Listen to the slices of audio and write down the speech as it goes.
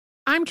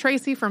I'm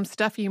Tracy from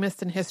Stuff You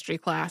Missed in History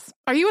class.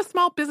 Are you a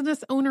small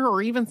business owner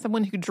or even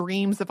someone who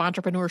dreams of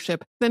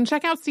entrepreneurship? Then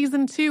check out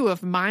Season 2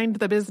 of Mind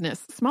the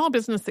Business, Small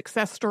Business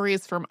Success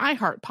Stories from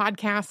iHeart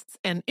Podcasts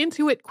and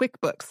Intuit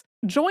QuickBooks.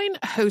 Join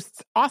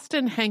hosts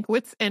Austin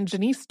Hankwitz and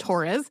Janice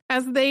Torres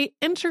as they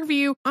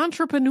interview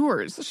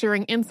entrepreneurs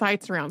sharing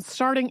insights around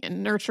starting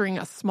and nurturing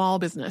a small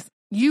business.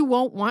 You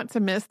won't want to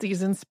miss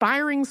these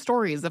inspiring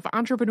stories of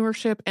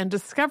entrepreneurship and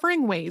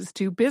discovering ways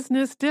to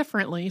business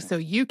differently so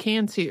you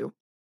can too.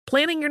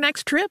 Planning your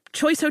next trip?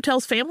 Choice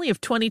Hotels' family of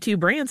 22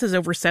 brands has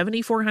over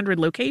 7,400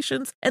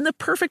 locations and the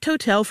perfect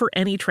hotel for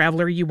any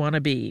traveler you want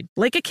to be.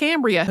 Like a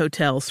Cambria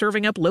Hotel,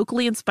 serving up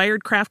locally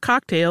inspired craft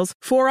cocktails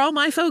for all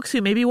my folks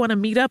who maybe want to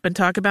meet up and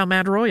talk about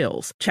Mad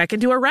Royals. Check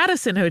into a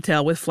Radisson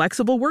Hotel with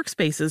flexible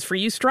workspaces for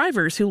you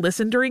strivers who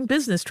listen during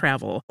business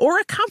travel. Or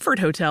a Comfort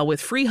Hotel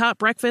with free hot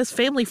breakfast,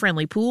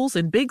 family-friendly pools,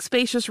 and big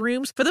spacious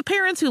rooms for the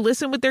parents who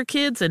listen with their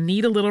kids and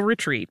need a little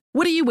retreat.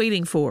 What are you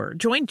waiting for?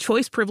 Join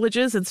Choice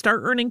Privileges and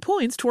start earning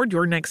points toward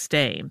your next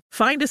stay.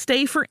 Find a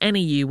stay for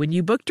any you when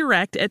you book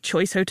direct at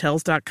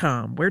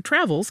choicehotels.com, where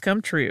travels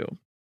come true.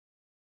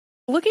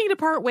 Looking to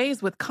part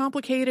ways with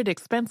complicated,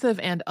 expensive,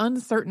 and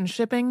uncertain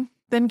shipping?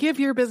 Then give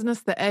your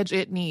business the edge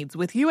it needs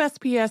with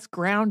USPS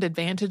Ground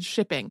Advantage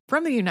shipping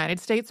from the United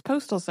States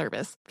Postal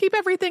Service. Keep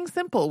everything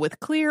simple with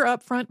clear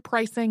upfront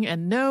pricing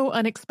and no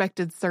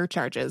unexpected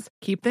surcharges.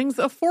 Keep things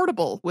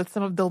affordable with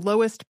some of the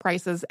lowest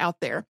prices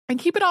out there. And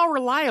keep it all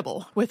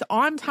reliable with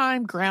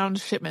on-time ground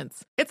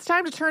shipments. It's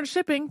time to turn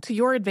shipping to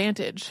your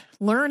advantage.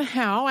 Learn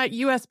how at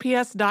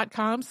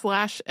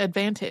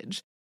USPS.com/advantage.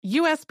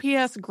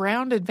 USPS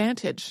Ground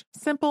Advantage.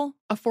 Simple,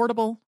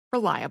 affordable,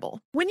 reliable.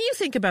 When you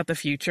think about the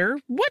future,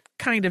 what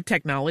kind of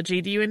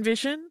technology do you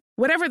envision?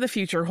 Whatever the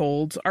future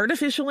holds,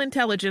 artificial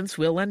intelligence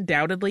will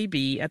undoubtedly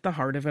be at the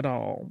heart of it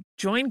all.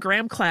 Join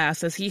Graham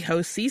Class as he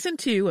hosts Season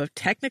 2 of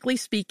Technically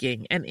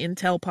Speaking, an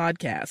Intel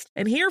podcast,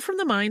 and hear from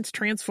the minds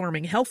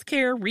transforming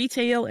healthcare,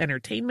 retail,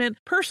 entertainment,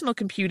 personal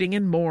computing,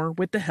 and more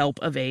with the help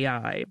of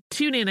AI.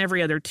 Tune in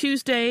every other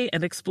Tuesday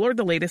and explore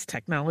the latest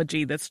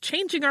technology that's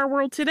changing our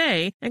world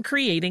today and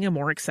creating a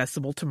more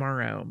accessible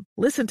tomorrow.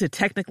 Listen to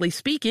Technically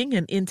Speaking,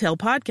 an Intel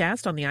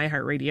podcast on the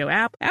iHeartRadio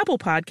app, Apple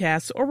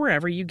Podcasts, or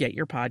wherever you get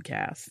your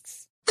podcasts.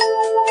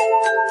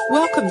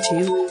 Welcome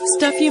to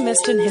Stuff You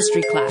Missed in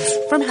History class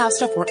from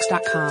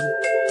HowStuffWorks.com.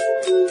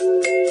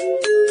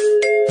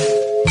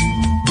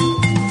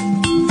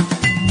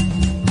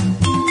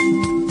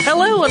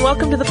 Hello and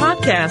welcome to the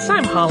podcast.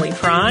 I'm Holly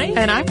Fry.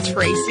 And I'm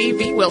Tracy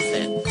V.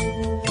 Wilson.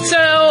 So,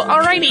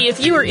 alrighty,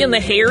 if you are in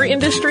the hair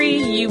industry,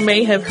 you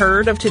may have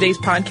heard of today's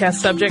podcast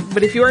subject,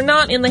 but if you are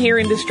not in the hair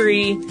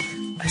industry,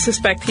 I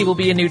suspect he will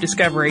be a new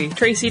discovery.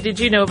 Tracy, did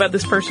you know about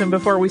this person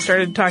before we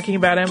started talking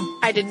about him?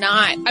 I did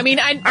not. I mean,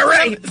 all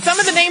right. Some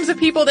of the names of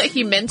people that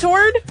he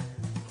mentored,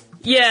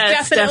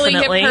 yes, definitely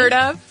have heard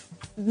of.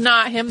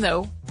 Not him,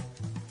 though.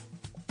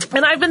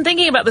 And I've been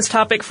thinking about this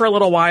topic for a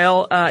little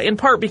while, in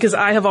part because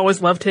I have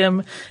always loved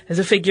him as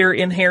a figure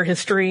in hair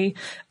history.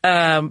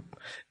 I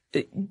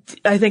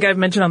think I've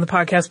mentioned on the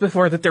podcast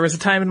before that there was a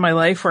time in my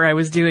life where I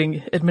was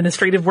doing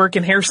administrative work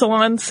in hair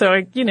salons, so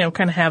I,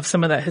 kind of have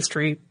some of that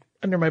history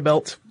under my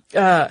belt.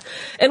 And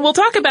we'll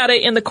talk about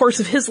it in the course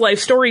of his life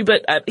story,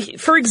 but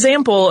for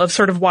example of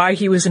sort of why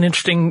he was an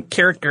interesting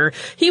character,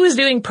 he was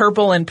doing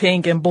purple and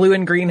pink and blue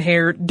and green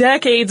hair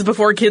decades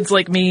before kids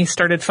like me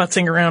started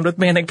futzing around with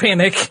Manic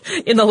Panic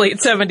in the late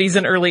 70s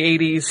and early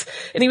 80s.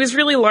 And he was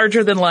really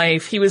larger than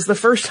life. He was the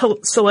first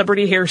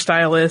celebrity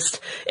hairstylist,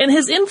 and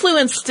his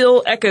influence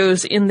still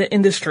echoes in the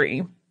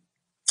industry.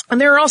 And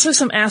there are also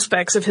some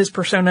aspects of his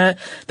persona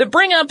that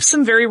bring up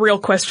some very real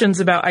questions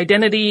about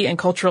identity and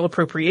cultural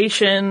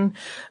appropriation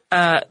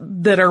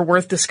that are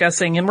worth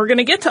discussing. And we're going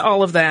to get to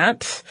all of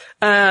that.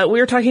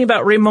 We are talking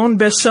about Raymond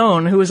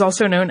Besson, who is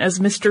also known as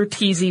Mr.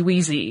 Teasy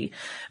Weezy.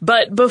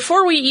 But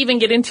before we even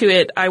get into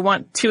it, I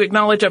want to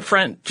acknowledge up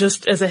front,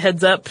 just as a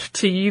heads up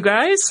to you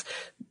guys,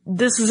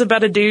 this is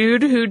about a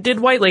dude who did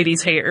white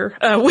ladies' hair.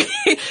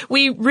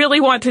 We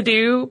really want to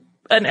do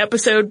an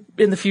episode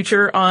in the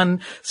future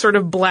on sort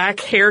of black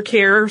hair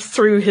care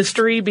through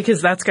history,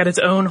 because that's got its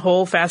own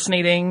whole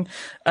fascinating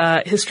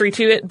history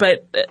to it.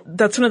 But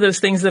that's one of those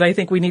things that I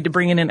think we need to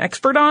bring in an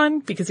expert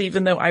on, because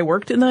even though I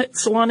worked in the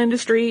salon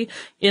industry,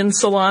 in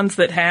salons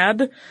that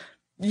had,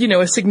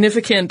 a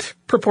significant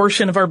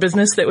proportion of our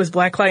business that was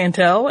black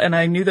clientele, and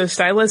I knew those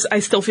stylists, I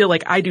still feel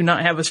like I do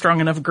not have a strong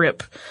enough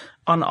grip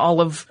on all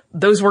of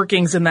those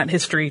workings in that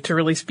history to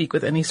really speak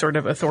with any sort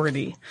of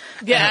authority.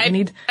 Yeah,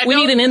 we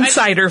need an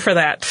insider for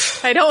that.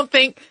 I don't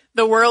think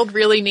the world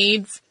really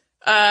needs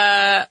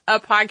a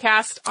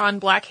podcast on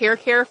black hair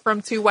care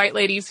from two white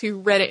ladies who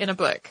read it in a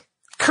book.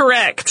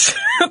 Correct.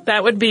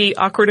 That would be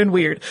awkward and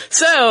weird.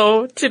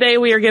 So today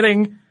we are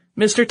getting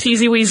Mr.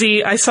 Teasy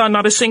Weezy, I saw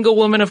not a single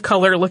woman of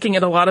color looking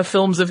at a lot of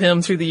films of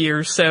him through the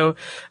years. So,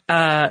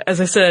 as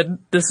I said,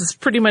 this is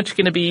pretty much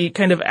going to be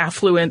kind of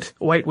affluent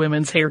white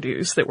women's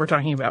hairdos that we're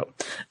talking about.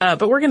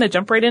 But we're going to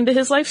jump right into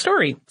his life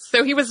story.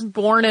 So he was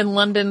born in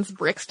London's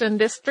Brixton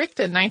district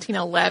in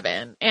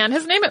 1911, and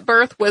his name at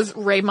birth was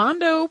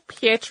Raimondo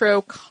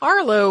Pietro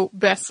Carlo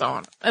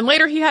Besson. And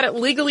later he had it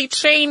legally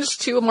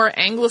changed to a more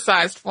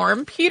anglicized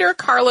form, Peter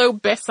Carlo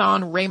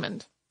Besson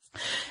Raymond.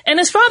 And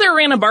his father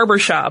ran a barber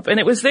shop, and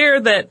it was there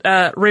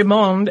that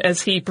Raymond,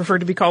 as he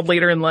preferred to be called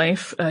later in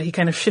life, he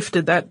kind of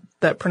shifted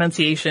that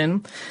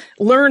pronunciation,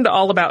 learned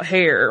all about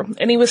hair.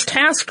 And he was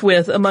tasked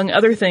with, among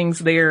other things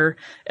there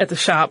at the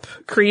shop,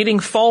 creating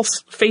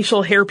false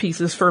facial hair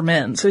pieces for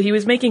men. So he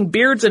was making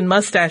beards and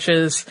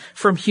mustaches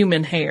from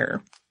human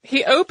hair.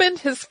 He opened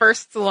his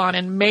first salon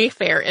in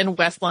Mayfair in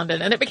West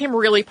London, and it became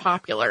really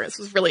popular. This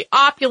was really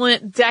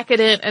opulent,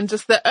 decadent, and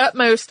just the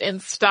utmost in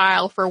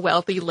style for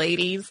wealthy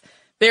ladies.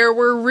 There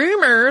were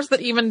rumors that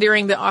even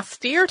during the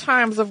austere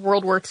times of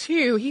World War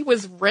II, he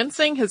was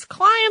rinsing his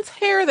clients'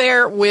 hair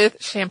there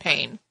with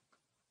champagne.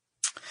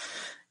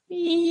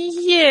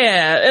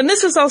 Yeah, and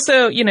this is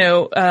also,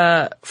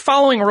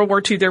 following World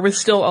War II, there was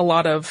still a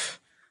lot of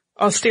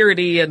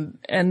austerity,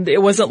 and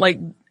it wasn't like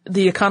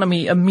the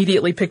economy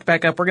immediately picked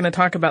back up. We're going to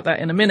talk about that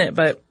in a minute,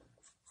 but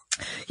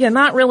yeah,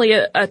 not really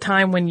a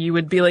time when you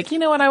would be like, you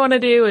know what I want to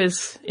do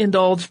is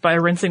indulge by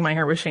rinsing my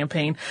hair with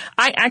champagne.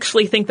 I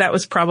actually think that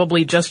was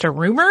probably just a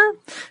rumor,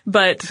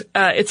 but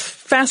it's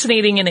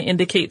fascinating, and it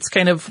indicates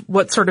kind of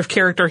what sort of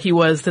character he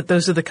was, that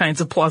those are the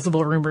kinds of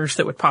plausible rumors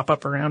that would pop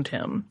up around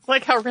him. It's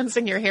like how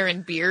rinsing your hair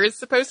in beer is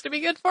supposed to be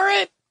good for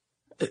it.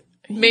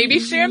 Maybe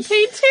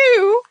champagne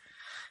too.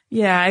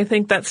 Yeah, I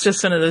think that's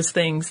just one of those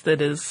things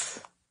that is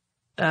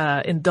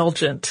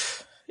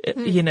indulgent.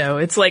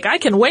 It's like, I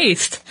can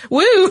waste.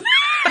 Woo!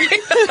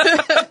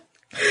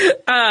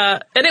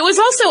 And it was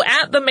also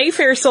at the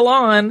Mayfair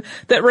salon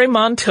that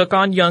Raymond took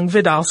on young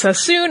Vidal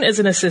Sassoon as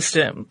an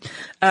assistant.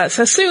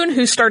 Sassoon,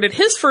 who started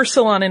his first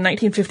salon in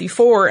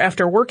 1954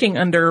 after working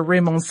under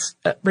Raymond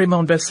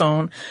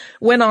Besson,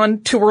 went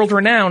on to world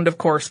renowned, of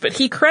course, but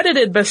he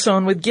credited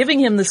Besson with giving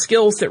him the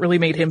skills that really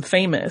made him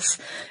famous.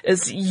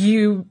 As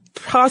you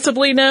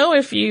possibly know,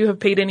 if you have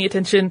paid any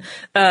attention,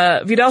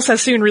 Vidal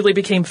Sassoon really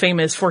became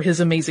famous for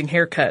his amazing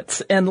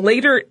haircuts. And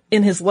later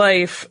in his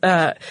life,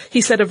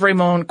 he said of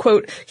Raymond,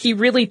 quote, "He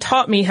really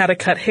taught me how to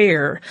cut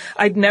hair.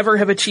 I'd never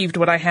have achieved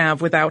what I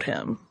have without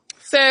him."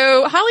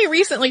 So Holly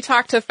recently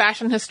talked to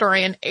fashion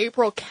historian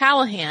April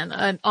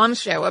Callahan on the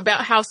show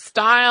about how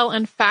style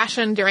and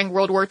fashion during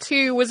World War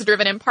II was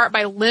driven in part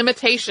by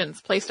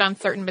limitations placed on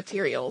certain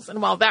materials.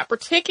 And while that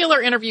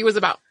particular interview was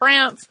about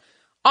France,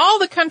 all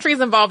the countries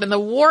involved in the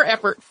war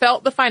effort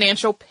felt the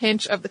financial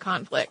pinch of the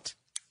conflict.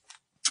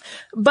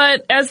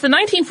 But as the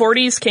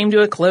 1940s came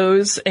to a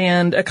close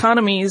and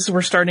economies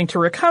were starting to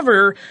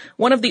recover,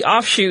 one of the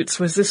offshoots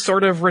was this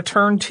sort of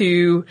return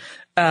to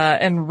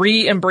and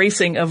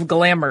re-embracing of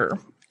glamour.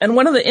 And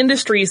one of the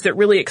industries that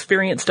really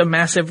experienced a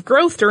massive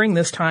growth during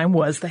this time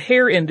was the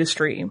hair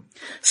industry.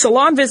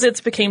 Salon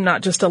visits became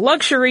not just a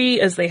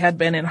luxury, as they had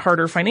been in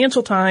harder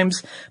financial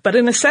times, but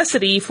a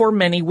necessity for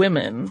many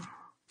women.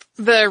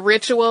 The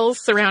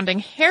rituals surrounding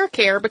hair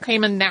care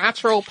became a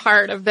natural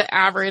part of the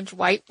average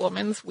white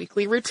woman's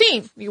weekly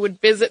routine. You would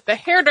visit the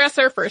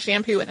hairdresser for a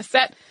shampoo and a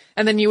set,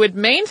 and then you would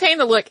maintain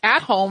the look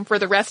at home for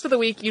the rest of the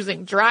week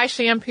using dry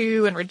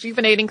shampoo and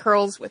rejuvenating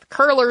curls with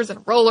curlers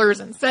and rollers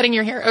and setting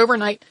your hair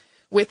overnight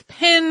with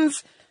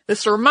pins.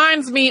 This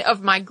reminds me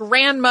of my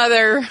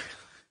grandmother.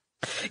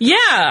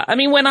 Yeah. I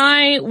mean, when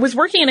I was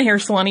working in a hair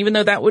salon, even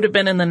though that would have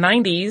been in the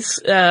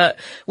 90s,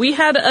 we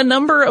had a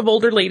number of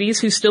older ladies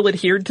who still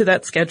adhered to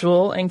that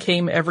schedule and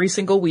came every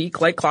single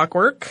week like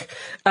clockwork.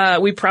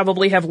 We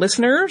probably have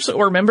listeners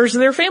or members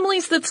of their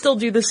families that still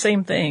do the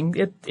same thing.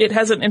 It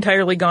hasn't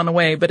entirely gone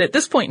away, but at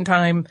this point in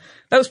time,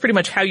 that was pretty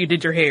much how you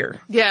did your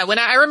hair. Yeah.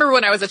 I remember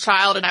when I was a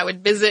child and I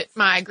would visit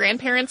my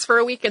grandparents for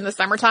a week in the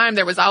summertime,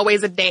 there was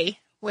always a day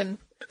when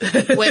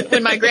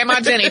my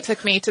grandma Jenny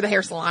took me to the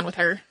hair salon with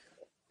her.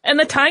 And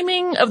the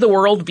timing of the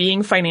world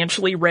being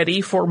financially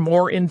ready for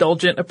more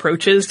indulgent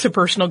approaches to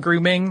personal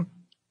grooming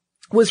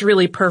was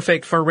really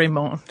perfect for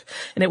Raymond.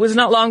 And it was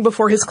not long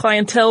before his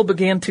clientele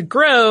began to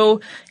grow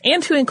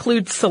and to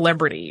include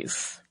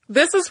celebrities.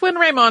 This is when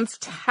Raymond's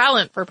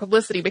talent for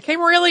publicity became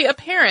really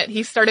apparent.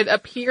 He started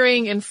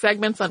appearing in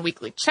segments on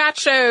weekly chat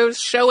shows,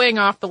 showing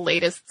off the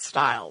latest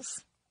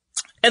styles.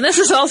 And this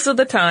is also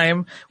the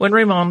time when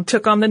Raymond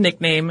took on the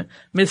nickname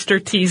Mr.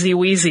 Teasy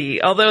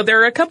Weezy, although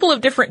there are a couple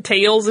of different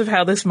tales of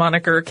how this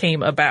moniker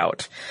came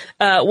about.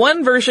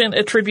 One version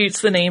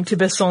attributes the name to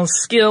Besson's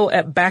skill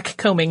at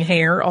backcombing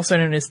hair, also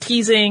known as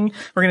teasing.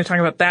 We're going to talk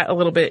about that a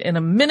little bit in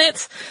a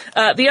minute.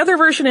 The other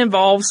version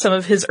involves some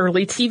of his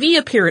early TV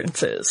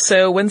appearances.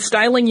 So when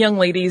styling young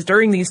ladies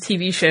during these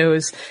TV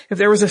shows, if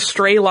there was a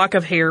stray lock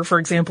of hair, for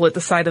example, at the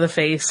side of the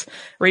face,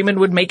 Raymond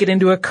would make it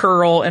into a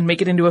curl and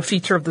make it into a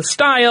feature of the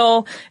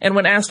style. And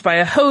when asked by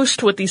a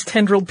host what these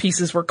tendrilled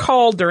pieces were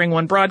called during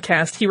one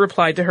broadcast, he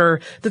replied to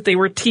her that they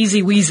were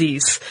teasy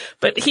weezies.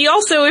 But he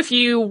also, if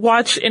you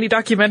watch any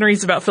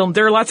documentaries about film,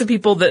 there are lots of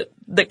people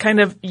that kind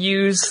of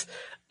use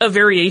a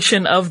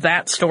variation of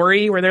that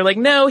story where they're like,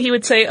 no, he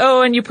would say,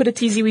 oh, and you put a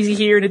teasy weezy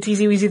here and a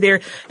teasy weezy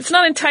there. It's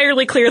not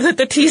entirely clear that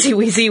the teasy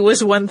weezy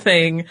was one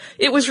thing.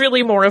 It was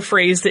really more a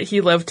phrase that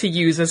he loved to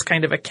use as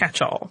kind of a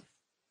catch-all.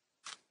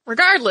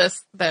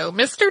 Regardless, though,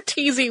 Mr.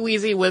 Teasy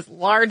Weezy was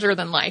larger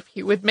than life.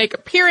 He would make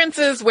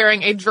appearances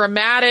wearing a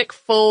dramatic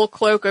full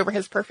cloak over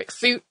his perfect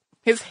suit.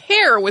 His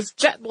hair was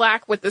jet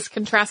black with this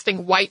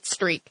contrasting white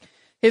streak.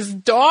 His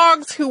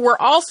dogs, who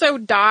were also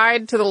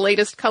dyed to the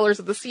latest colors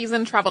of the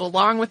season, traveled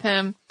along with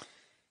him.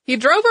 He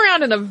drove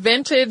around in a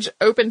vintage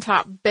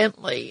open-top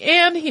Bentley,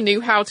 and he knew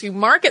how to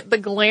market the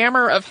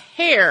glamour of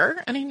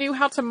hair, and he knew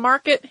how to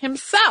market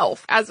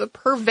himself as a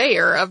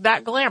purveyor of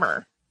that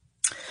glamour.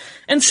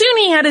 And soon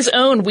he had his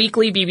own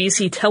weekly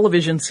BBC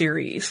television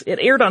series. It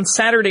aired on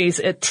Saturdays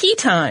at tea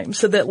time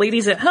so that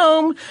ladies at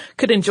home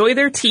could enjoy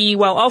their tea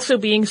while also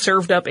being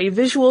served up a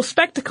visual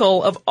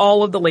spectacle of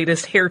all of the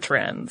latest hair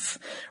trends.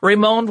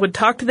 Raymond would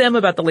talk to them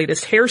about the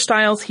latest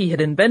hairstyles he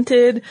had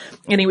invented,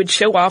 and he would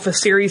show off a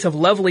series of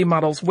lovely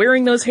models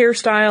wearing those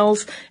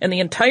hairstyles, and the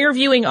entire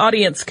viewing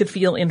audience could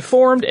feel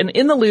informed and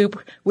in the loop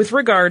with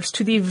regards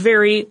to the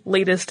very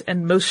latest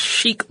and most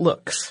chic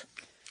looks.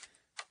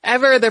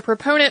 Ever the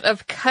proponent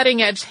of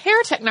cutting-edge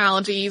hair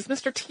technologies,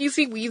 Mr.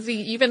 Teasy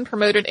Weezy even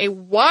promoted a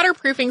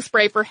waterproofing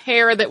spray for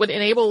hair that would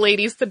enable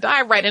ladies to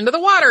dive right into the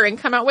water and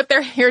come out with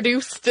their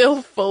hairdo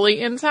still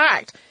fully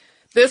intact.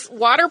 This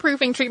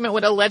waterproofing treatment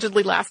would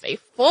allegedly last a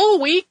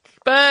full week,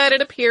 but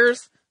it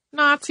appears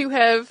not to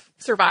have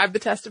survived the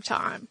test of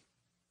time.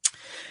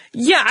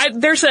 Yeah,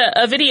 there's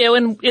a video,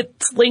 and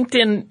it's linked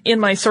in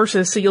my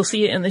sources, so you'll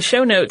see it in the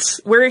show notes,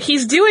 where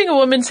he's doing a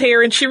woman's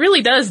hair, and she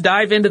really does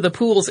dive into the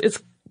pools.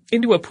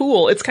 Into a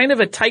pool. It's kind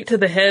of a tight to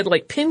the head,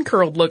 like pin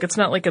curled look. It's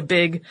not like a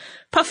big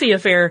puffy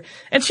affair.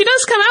 And she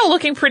does come out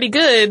looking pretty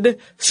good.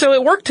 So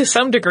it worked to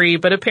some degree,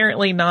 but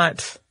apparently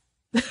not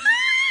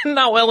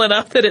well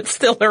enough that it's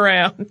still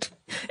around.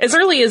 As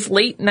early as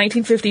late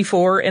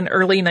 1954 and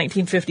early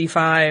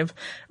 1955,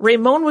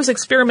 Raymond was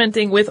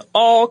experimenting with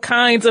all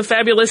kinds of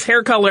fabulous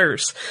hair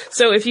colors.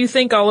 So if you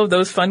think all of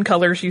those fun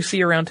colors you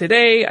see around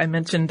today, I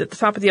mentioned at the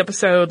top of the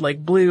episode,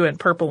 like blue and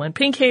purple and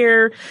pink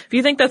hair, if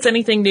you think that's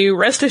anything new,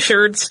 rest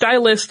assured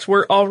stylists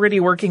were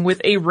already working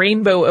with a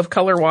rainbow of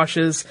color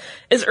washes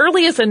as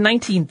early as the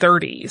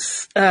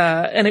 1930s.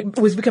 And it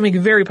was becoming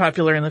very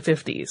popular in the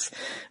 50s.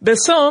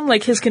 Besson,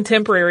 like his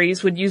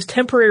contemporaries, would use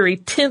temporary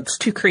tints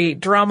to create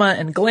drama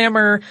and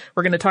glamour.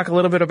 We're going to talk a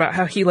little bit about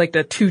how he liked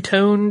a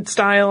two-tone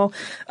style.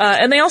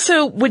 And they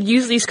also would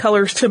use these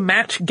colors to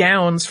match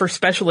gowns for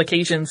special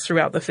occasions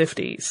throughout the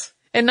 50s.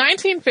 In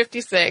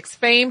 1956,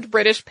 famed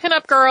British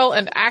pinup girl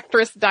and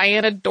actress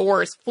Diana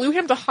Dors flew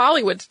him to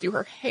Hollywood to do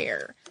her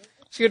hair.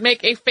 She would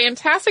make a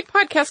fantastic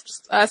podcast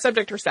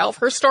subject herself.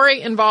 Her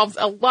story involves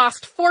a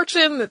lost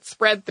fortune that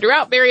spread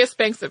throughout various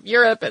banks of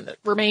Europe and that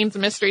remains a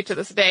mystery to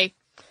this day.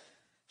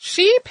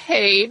 She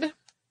paid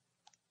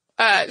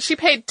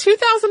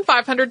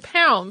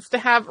 £2,500 to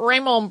have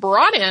Raymond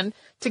brought in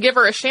to give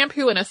her a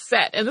shampoo and a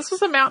set. And this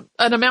was an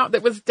amount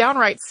that was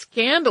downright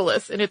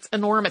scandalous in its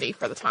enormity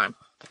for the time.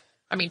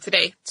 I mean,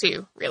 today,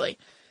 too, really.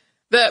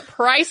 The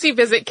pricey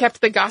visit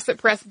kept the gossip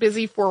press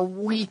busy for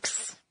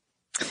weeks.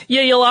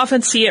 Yeah, you'll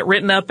often see it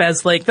written up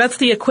as, like, that's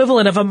the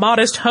equivalent of a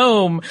modest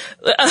home.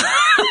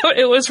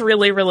 It was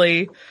really,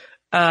 really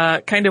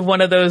kind of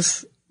one of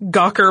those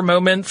Gawker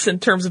moments in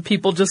terms of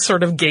people just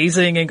sort of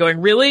gazing and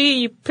going, really?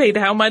 You paid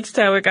how much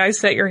to have a guy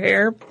set your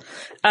hair?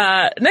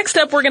 Next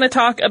up, we're going to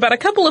talk about a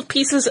couple of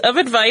pieces of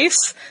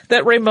advice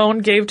that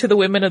Raymond gave to the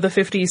women of the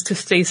 50s to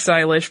stay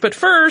stylish. But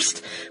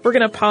first, we're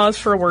going to pause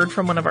for a word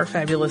from one of our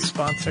fabulous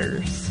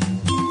sponsors.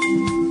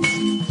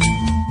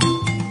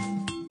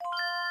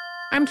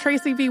 I'm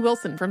Tracy V.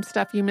 Wilson from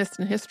Stuff You Missed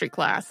in History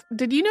Class.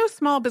 Did you know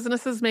small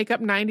businesses make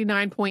up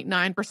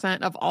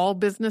 99.9% of all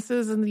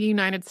businesses in the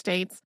United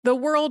States? The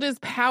world is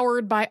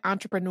powered by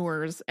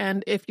entrepreneurs,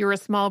 and if you're a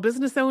small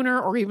business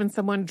owner or even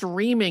someone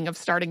dreaming of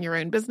starting your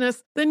own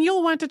business, then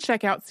you'll want to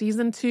check out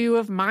Season 2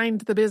 of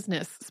Mind the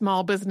Business,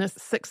 Small Business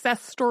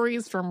Success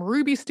Stories from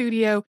Ruby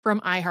Studio,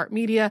 from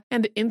iHeartMedia,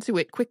 and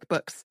Intuit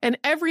QuickBooks. And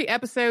every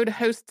episode,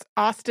 hosts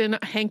Austin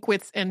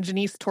Hankwitz and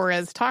Janice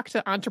Torres talk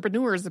to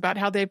entrepreneurs about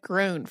how they've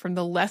grown from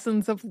the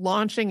lessons of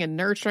launching and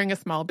nurturing a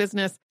small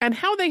business and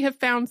how they have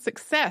found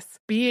success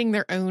being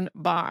their own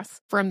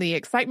boss. From the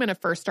excitement of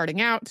first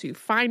starting out to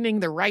finding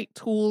the right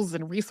tools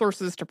and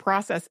resources to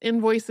process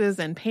invoices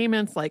and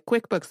payments like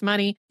QuickBooks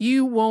Money,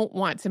 you won't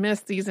want to miss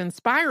these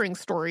inspiring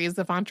stories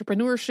of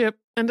entrepreneurship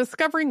and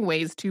discovering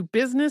ways to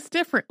business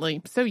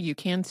differently so you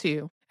can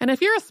too. And if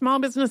you're a small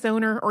business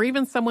owner or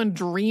even someone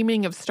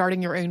dreaming of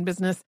starting your own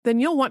business, then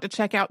you'll want to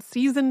check out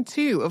Season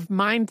 2 of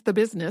Mind the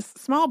Business,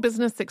 Small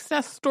Business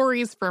Success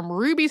Stories from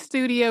Ruby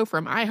Studio,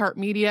 from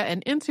iHeartMedia,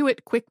 and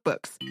Intuit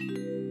QuickBooks.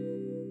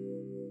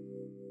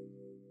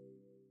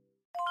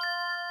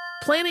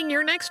 Planning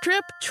your next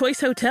trip?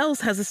 Choice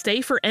Hotels has a stay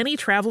for any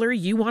traveler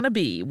you want to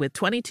be, with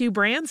 22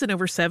 brands and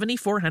over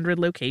 7,400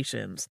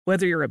 locations.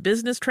 Whether you're a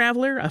business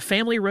traveler, a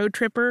family road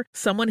tripper,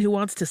 someone who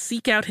wants to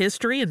seek out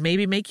history and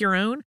maybe make your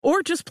own,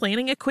 or just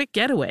planning a quick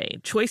getaway,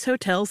 Choice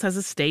Hotels has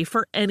a stay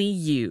for any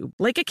you.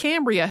 Like a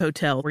Cambria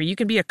Hotel, where you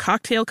can be a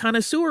cocktail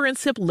connoisseur and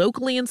sip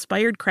locally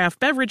inspired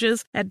craft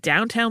beverages at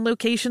downtown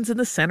locations in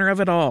the center of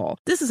it all.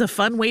 This is a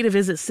fun way to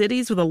visit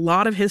cities with a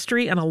lot of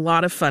history and a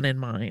lot of fun in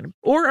mind.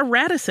 Or a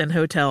Radisson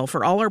Hotel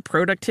for all our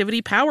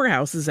productivity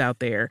powerhouses out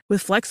there.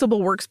 With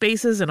flexible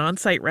workspaces and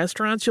on-site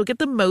restaurants, you'll get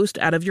the most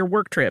out of your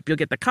work trip. You'll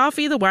get the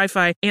coffee, the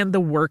Wi-Fi, and the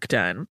work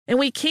done. And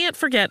we can't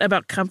forget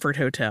about Comfort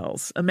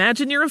Hotels.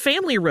 Imagine you're a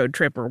family road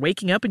tripper,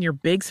 waking up in your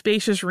big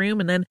spacious room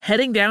and then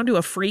heading down to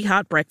a free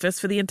hot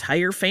breakfast for the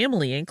entire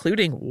family,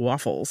 including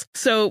waffles.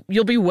 So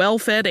you'll be well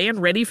fed and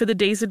ready for the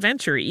day's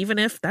adventure, even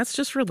if that's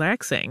just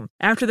relaxing.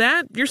 After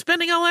that, you're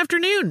spending all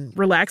afternoon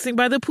relaxing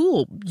by the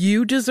pool.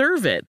 You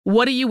deserve it.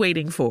 What are you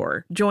waiting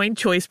for? Join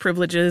Choice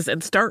Privileges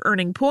and start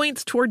earning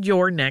points toward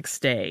your next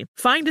stay.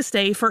 Find a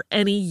stay for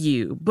any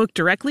you. Book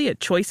directly at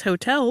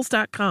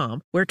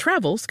choicehotels.com, where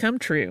travels come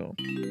true.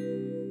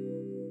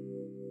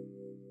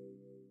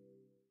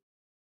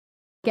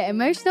 Get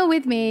emotional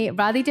with me,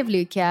 Radhi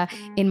Devlukia,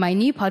 in my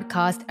new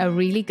podcast, A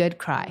Really Good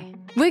Cry.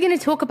 We're going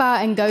to talk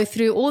about and go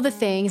through all the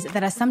things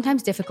that are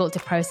sometimes difficult to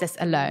process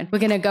alone. We're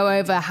going to go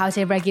over how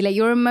to regulate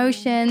your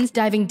emotions,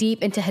 diving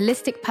deep into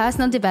holistic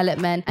personal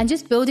development, and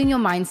just building your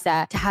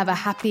mindset to have a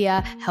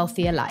happier,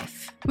 healthier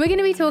life. We're going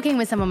to be talking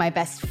with some of my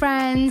best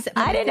friends.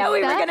 I didn't know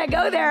we were going to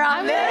go there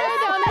on this.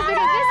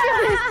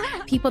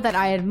 People that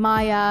I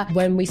admire.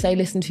 When we say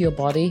listen to your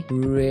body,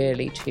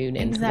 really tune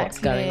into what's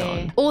going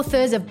on.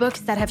 Authors of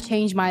books that have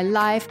changed my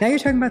life. Now you're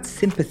talking about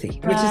sympathy,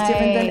 which is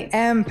different than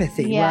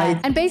empathy, right?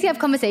 And basically have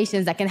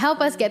conversations that can help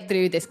us get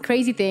through this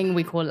crazy thing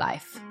we call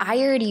life. I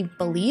already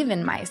believe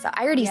in myself.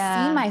 I already see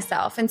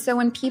myself. And so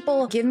when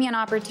people give me an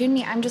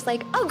opportunity, I'm just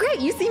like, oh, great,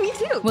 you see me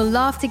too. We'll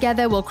laugh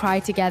together, we'll cry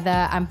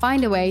together, and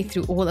find a way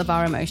through all of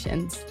our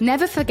emotions.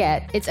 Never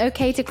forget, it's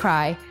okay to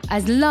cry,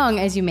 as long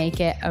as you make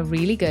it a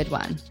really good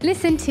one.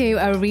 Listen to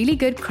A Really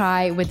Good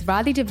Cry with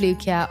Radhi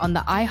Devlukia on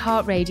the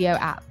iHeartRadio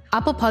app,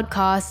 Apple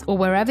Podcasts, or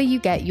wherever you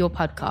get your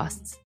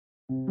podcasts.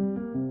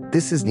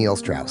 This is Neil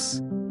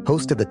Strauss,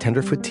 host of the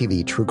Tenderfoot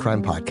TV True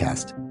Crime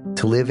Podcast,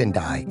 To Live and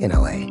Die in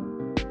LA.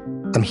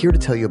 I'm here to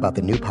tell you about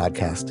the new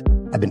podcast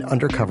I've been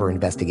undercover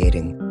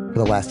investigating for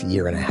the last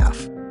year and a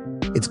half.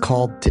 It's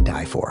called To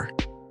Die For.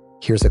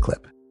 Here's a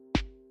clip.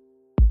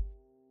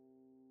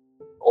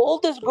 All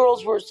these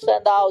girls were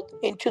sent out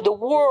into the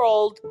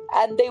world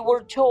and they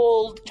were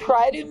told,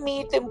 try to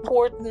meet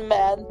important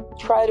men,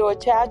 try to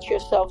attach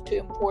yourself to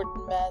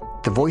important men.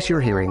 The voice you're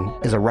hearing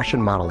is a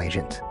Russian model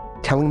agent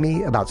telling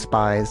me about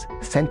spies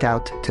sent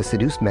out to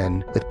seduce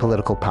men with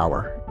political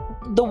power.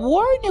 The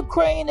war in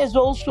Ukraine is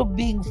also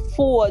being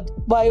fought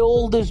by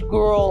all these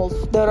girls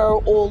that are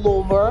all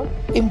over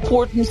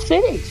important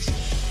cities.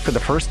 For the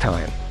first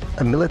time,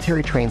 a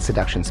military-trained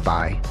seduction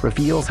spy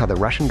reveals how the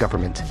Russian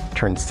government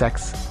turned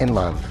sex and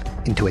love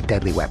into a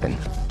deadly weapon.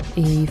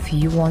 If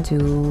you want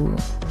to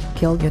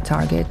kill your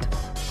target,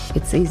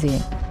 it's easy.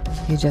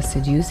 You just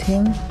seduce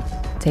him,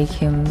 take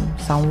him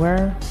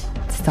somewhere,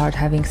 start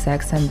having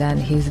sex, and then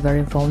he's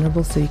very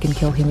vulnerable, so you can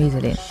kill him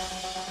easily.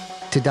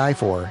 To Die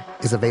For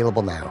is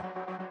available now.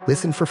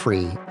 Listen for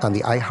free on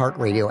the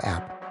iHeartRadio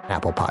app,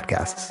 Apple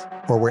Podcasts,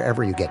 or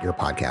wherever you get your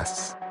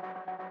podcasts.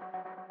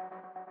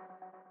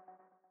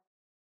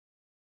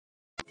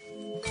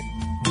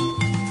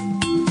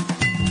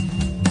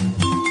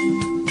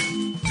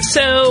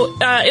 So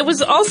it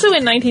was also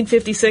in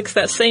 1956,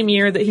 that same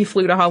year that he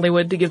flew to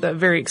Hollywood to give that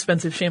very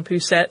expensive shampoo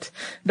set,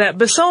 that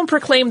Besson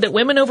proclaimed that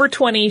women over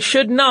 20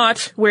 should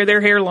not wear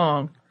their hair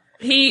long.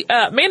 He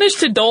managed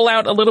to dole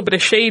out a little bit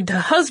of shade to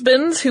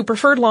husbands who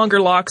preferred longer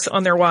locks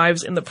on their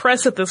wives in the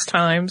press at this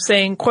time,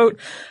 saying, quote,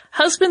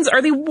 husbands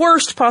are the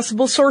worst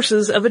possible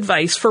sources of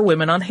advice for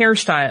women on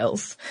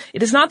hairstyles.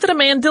 It is not that a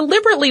man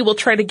deliberately will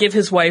try to give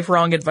his wife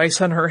wrong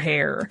advice on her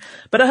hair,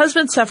 but a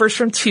husband suffers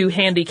from two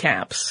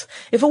handicaps.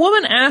 If a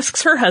woman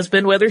asks her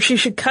husband whether she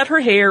should cut her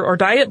hair or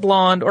dye it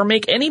blonde or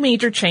make any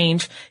major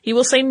change, he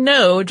will say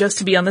no just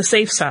to be on the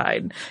safe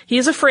side. He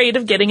is afraid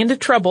of getting into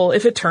trouble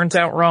if it turns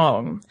out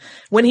wrong.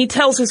 When he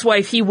tells his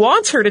wife he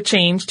wants her to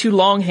change to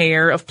long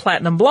hair of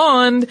platinum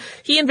blonde,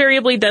 he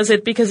invariably does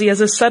it because he has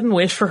a sudden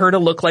wish for her to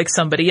look like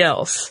somebody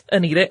else.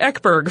 Anita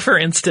Ekberg, for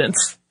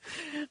instance.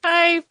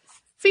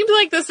 Seems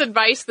like this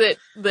advice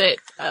that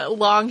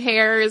long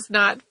hair is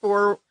not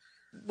for,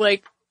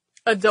 like,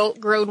 adult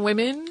grown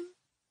women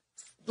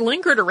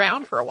lingered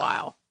around for a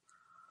while.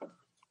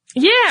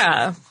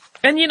 Yeah.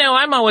 And, you know,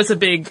 I'm always a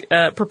big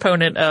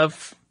proponent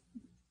of,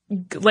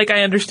 like,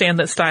 I understand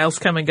that styles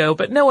come and go,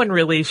 but no one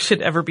really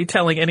should ever be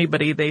telling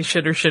anybody they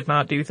should or should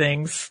not do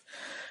things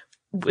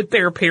with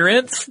their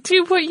appearance.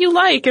 Do what you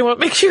like and what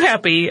makes you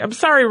happy. I'm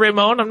sorry,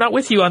 Ramon, I'm not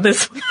with you on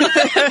this.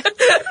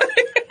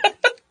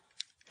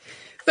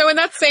 So in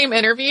that same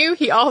interview,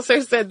 he also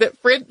said that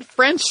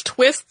French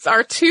twists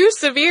are too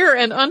severe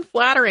and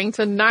unflattering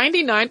to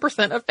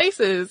 99% of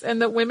faces,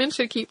 and that women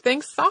should keep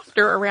things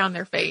softer around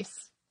their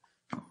face.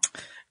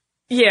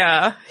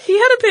 Yeah, he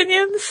had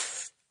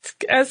opinions,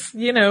 as,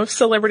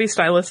 celebrity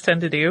stylists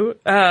tend to do.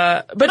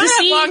 But when I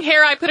had long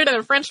hair, I put it in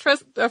a French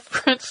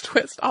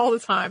twist all the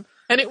time,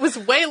 and it was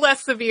way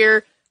less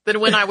severe than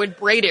when I would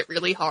braid it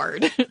really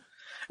hard.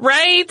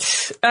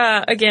 Right?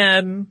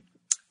 Again,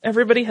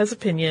 everybody has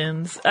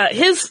opinions.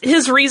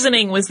 His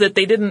reasoning was that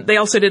they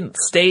also didn't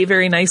stay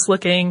very nice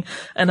looking,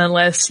 and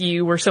unless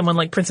you were someone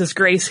like Princess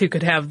Grace who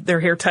could have their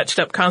hair touched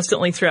up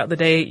constantly throughout the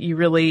day, you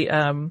really,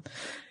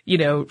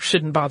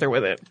 shouldn't bother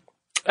with it.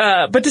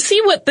 But to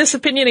see what this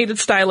opinionated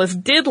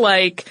stylist did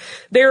like,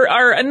 there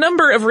are a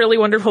number of really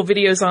wonderful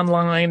videos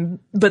online,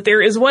 but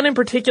there is one in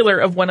particular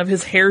of one of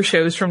his hair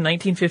shows from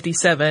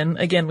 1957.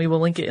 Again, we will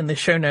link it in the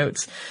show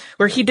notes,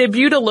 where he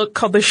debuted a look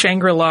called the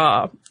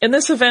Shangri-La. And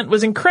this event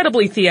was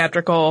incredibly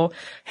theatrical.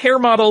 Hair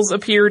models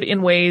appeared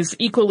in ways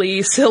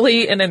equally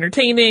silly and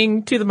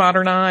entertaining to the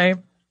modern eye.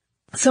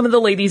 Some of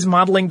the ladies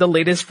modeling the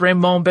latest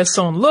Raymond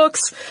Besson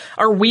looks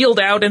are wheeled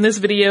out in this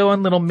video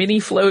on little mini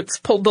floats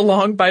pulled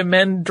along by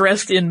men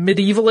dressed in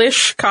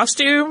medievalish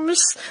costumes.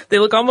 They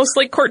look almost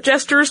like court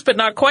jesters, but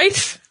not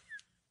quite.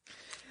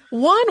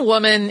 One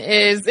woman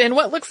is in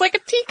what looks like a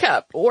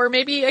teacup or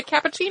maybe a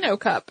cappuccino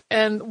cup,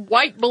 and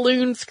white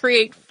balloons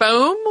create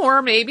foam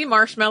or maybe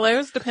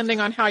marshmallows,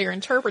 depending on how you're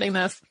interpreting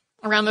this,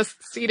 around this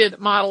seated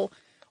model.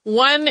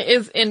 One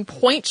is in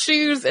pointe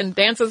shoes and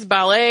dances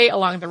ballet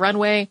along the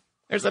runway.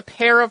 There's a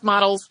pair of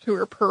models who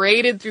are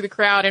paraded through the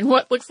crowd in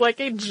what looks like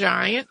a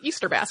giant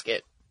Easter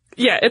basket.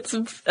 Yeah, it's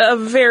a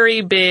very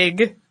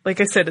big,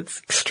 like I said,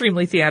 it's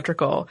extremely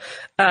theatrical.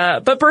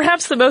 But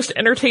perhaps the most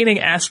entertaining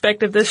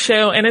aspect of this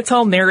show, and it's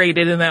all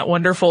narrated in that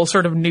wonderful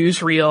sort of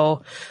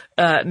newsreel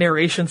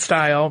narration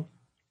style,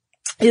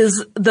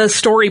 is the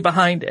story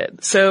behind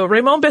it. So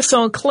Raymond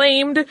Besson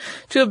claimed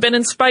to have been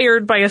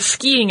inspired by a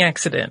skiing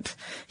accident.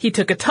 He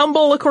took a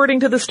tumble,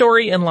 according to the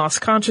story, and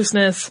lost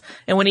consciousness.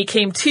 And when he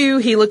came to,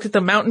 he looked at the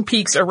mountain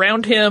peaks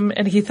around him,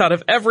 and he thought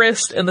of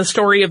Everest and the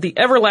story of the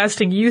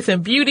everlasting youth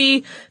and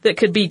beauty that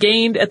could be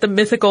gained at the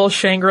mythical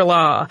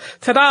Shangri-La.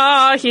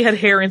 Ta-da! He had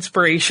hair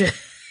inspiration.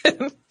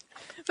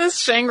 This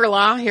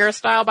Shangri-La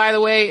hairstyle, by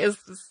the way, is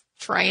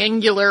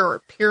triangular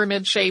or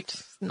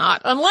pyramid-shaped,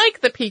 not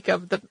unlike the peak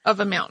of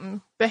a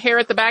mountain. The hair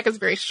at the back is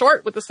very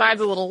short, with the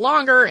sides a little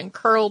longer and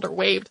curled or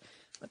waved.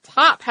 The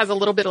top has a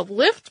little bit of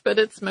lift, but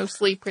it's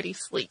mostly pretty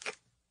sleek.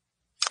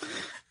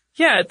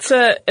 Yeah, it's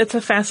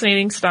a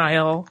fascinating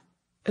style.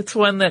 It's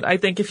one that I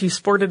think if you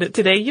sported it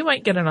today, you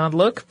might get an odd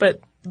look,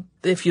 but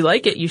if you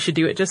like it, you should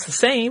do it just the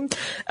same.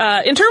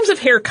 In terms of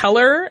hair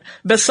color,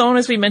 Besson,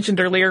 as we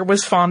mentioned earlier,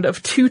 was fond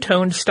of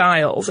two-toned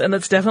styles, and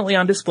that's definitely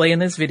on display in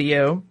this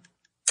video,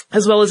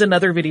 as well as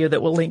another video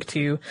that we'll link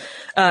to.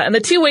 And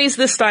the two ways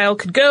this style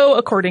could go,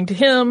 according to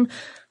him,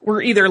 were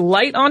either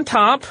light on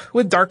top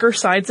with darker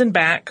sides and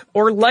back,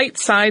 or light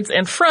sides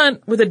and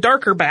front with a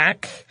darker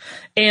back.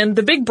 And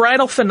the big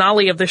bridal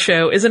finale of the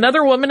show is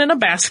another woman in a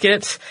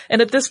basket, and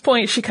at this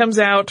point she comes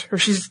out, or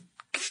she's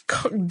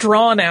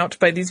drawn out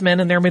by these men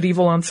in their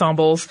medieval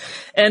ensembles,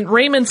 and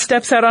Raymond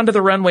steps out onto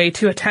the runway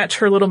to attach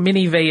her little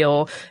mini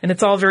veil, and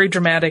it's all very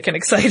dramatic and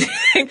exciting.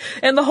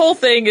 And the whole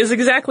thing is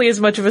exactly as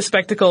much of a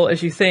spectacle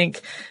as you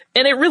think,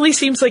 and it really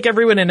seems like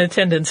everyone in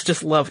attendance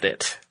just loved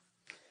it.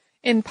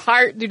 In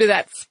part due to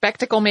that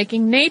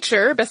spectacle-making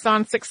nature,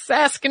 Besson's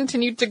success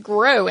continued to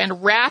grow,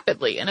 and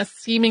rapidly, in a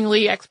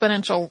seemingly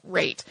exponential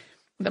rate.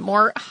 The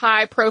more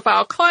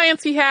high-profile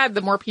clients he had, the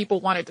more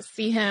people wanted to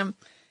see him.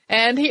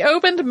 And he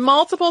opened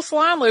multiple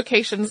salon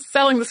locations,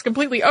 selling this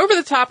completely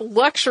over-the-top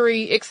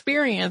luxury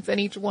experience in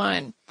each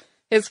one.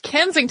 His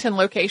Kensington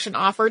location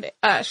offered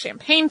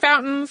champagne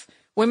fountains.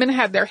 Women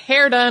had their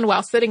hair done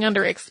while sitting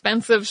under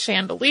expensive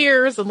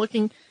chandeliers and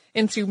looking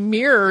into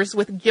mirrors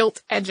with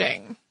gilt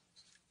edging.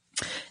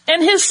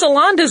 And his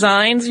salon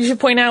designs, you should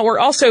point out, were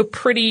also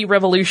pretty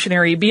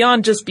revolutionary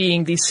beyond just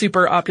being these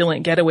super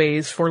opulent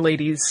getaways for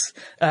ladies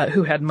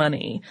who had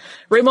money.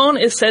 Raymond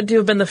is said to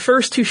have been the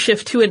first to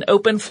shift to an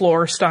open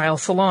floor style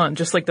salon,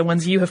 just like the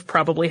ones you have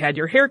probably had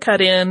your hair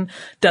cut in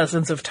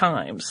dozens of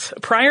times.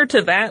 Prior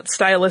to that,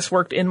 stylists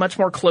worked in much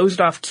more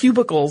closed off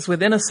cubicles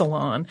within a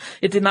salon.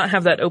 It did not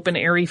have that open,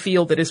 airy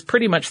feel that is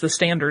pretty much the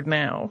standard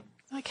now.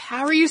 Like,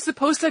 how are you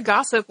supposed to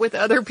gossip with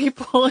other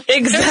people?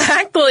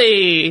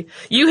 Exactly.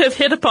 You have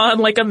hit upon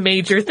like a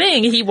major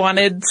thing. He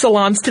wanted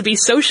salons to be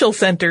social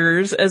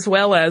centers as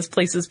well as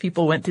places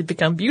people went to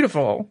become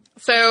beautiful.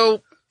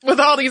 So with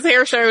all these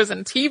hair shows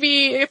and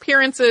TV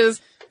appearances,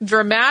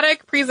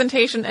 dramatic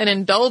presentation and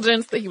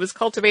indulgence that he was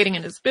cultivating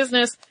in his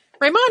business,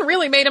 Raymond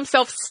really made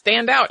himself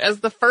stand out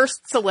as the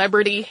first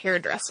celebrity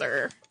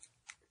hairdresser.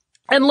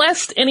 And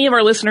lest any of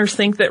our listeners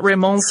think that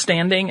Raymond's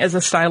standing as a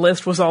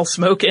stylist was all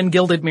smoke and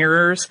gilded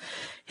mirrors,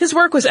 His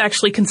work was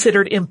actually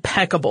considered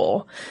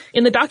impeccable.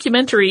 In the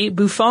documentary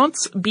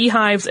Bouffants,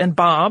 Beehives, and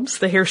Bobs,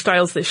 The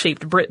Hairstyles That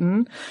Shaped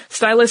Britain,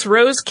 stylist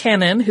Rose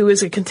Cannon, who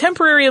is a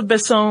contemporary of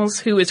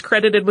Besson's, who is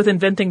credited with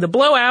inventing the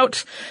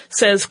blowout,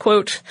 says,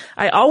 quote,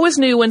 "I always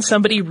knew when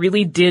somebody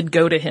really did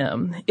go to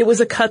him. It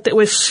was a cut that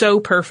was so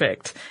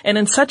perfect, and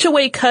in such a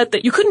way cut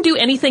that you couldn't do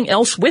anything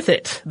else with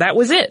it. That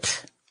was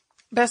it."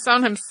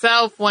 Besson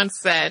himself once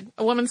said,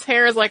 "A woman's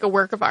hair is like a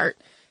work of art.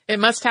 It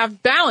must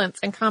have balance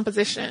and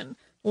composition.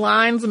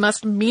 Lines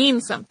must mean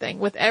something,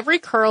 with every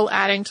curl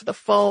adding to the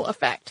full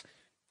effect."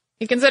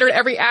 He considered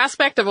every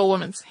aspect of a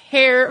woman's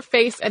hair,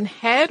 face, and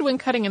head when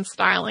cutting and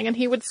styling, and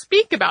he would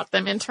speak about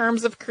them in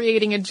terms of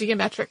creating a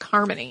geometric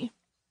harmony.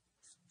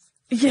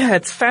 Yeah,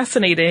 it's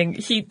fascinating.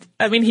 He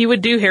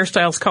would do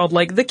hairstyles called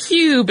like the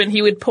cube, and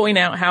he would point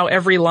out how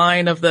every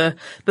line of the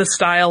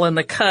style and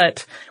the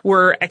cut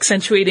were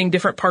accentuating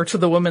different parts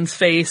of the woman's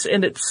face.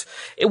 And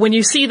when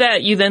you see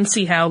that, you then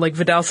see how like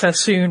Vidal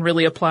Sassoon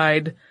really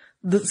applied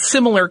the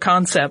similar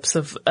concepts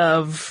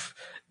of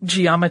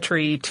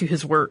geometry to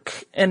his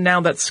work. And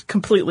now that's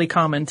completely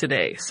common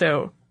today.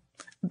 So,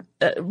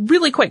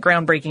 really quite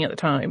groundbreaking at the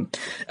time.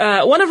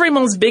 One of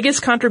Raymond's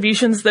biggest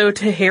contributions, though,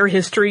 to hair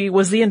history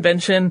was the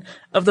invention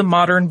of the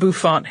modern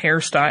bouffant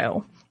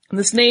hairstyle. And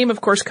this name,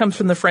 of course, comes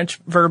from the French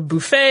verb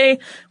bouffer,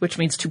 which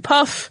means to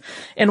puff.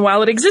 And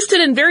while it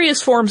existed in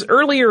various forms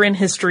earlier in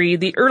history,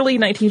 the early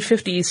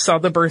 1950s saw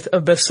the birth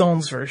of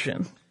Besson's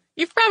version.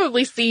 You've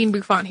probably seen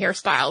bouffant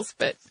hairstyles,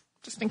 but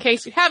just in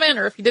case you haven't,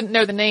 or if you didn't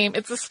know the name,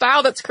 it's a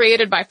style that's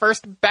created by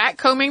first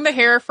backcombing the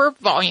hair for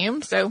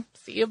volume, so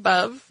see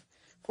above,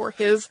 for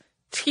his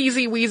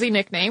teasy-weasy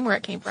nickname, where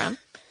it came from.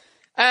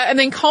 And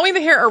then combing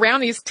the hair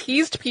around these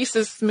teased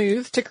pieces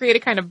smooth to create a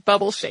kind of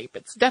bubble shape.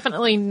 It's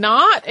definitely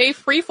not a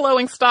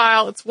free-flowing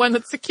style. It's one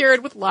that's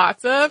secured with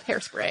lots of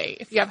hairspray.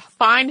 If you have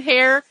fine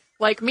hair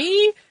like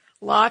me,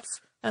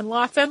 lots and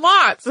lots and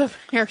lots of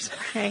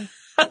hairspray.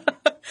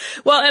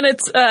 Well, and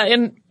it's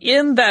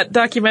in that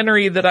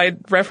documentary that I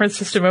referenced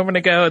just a moment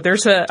ago,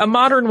 there's a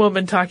modern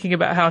woman talking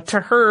about how to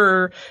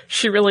her,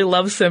 she really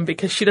loves them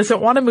because she doesn't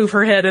want to move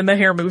her head and the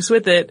hair moves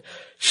with it.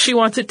 She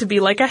wants it to be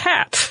like a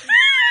hat.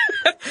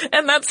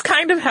 And that's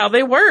kind of how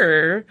they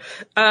were.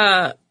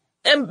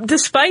 And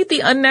despite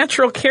the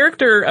unnatural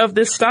character of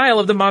this style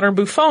of the modern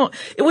bouffant,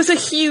 it was a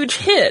huge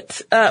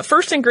hit,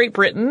 first in Great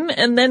Britain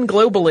and then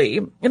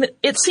globally. And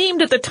it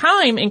seemed at the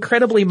time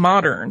incredibly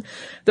modern.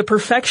 The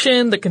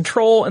perfection, the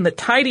control, and the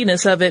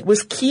tidiness of it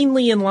was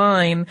keenly in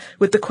line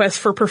with the quest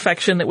for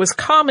perfection that was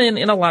common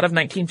in a lot of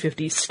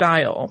 1950s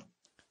style.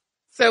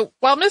 So,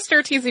 while Mr.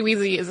 Teasy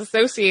Weasy is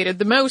associated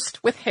the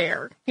most with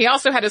hair, he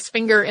also had his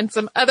finger in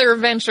some other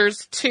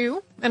ventures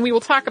too, and we will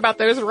talk about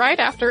those right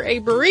after a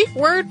brief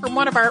word from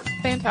one of our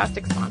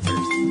fantastic sponsors.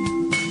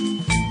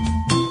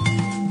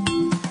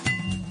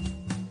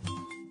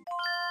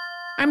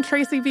 I'm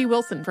Tracy V.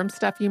 Wilson from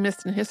Stuff You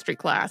Missed in History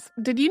Class.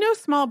 Did you know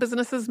small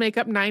businesses make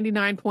up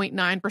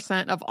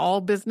 99.9% of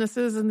all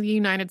businesses in the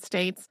United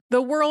States?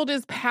 The world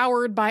is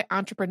powered by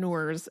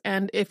entrepreneurs,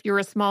 and if you're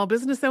a small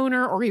business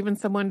owner or even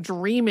someone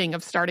dreaming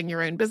of starting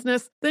your own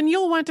business, then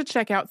you'll want to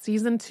check out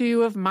Season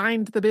 2 of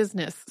Mind the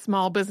Business,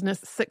 Small Business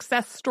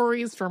Success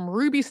Stories from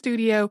Ruby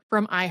Studio,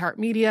 from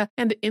iHeartMedia,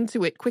 and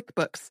Intuit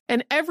QuickBooks.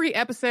 And every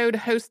episode,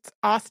 hosts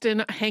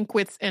Austin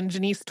Hankwitz and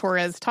Janice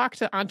Torres talk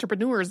to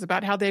entrepreneurs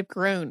about how they've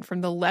grown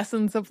from the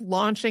lessons of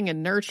launching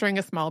and nurturing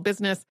a small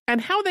business and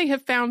how they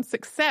have found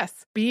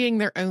success being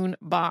their own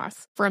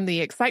boss. From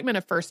the excitement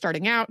of first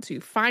starting out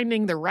to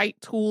finding the right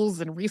tools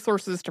and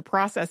resources to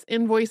process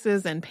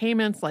invoices and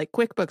payments like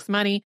QuickBooks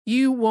Money,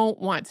 you won't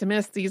want to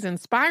miss these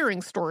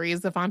inspiring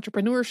stories of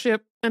entrepreneurship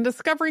and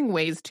discovering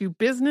ways to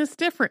business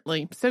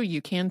differently so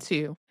you can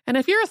too. And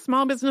if you're a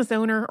small business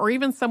owner or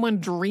even someone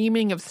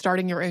dreaming of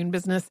starting your own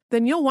business,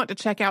 then you'll want to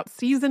check out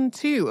Season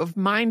 2 of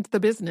Mind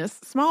the Business,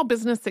 Small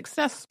Business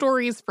Success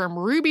Stories from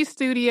Ruby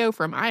Studio,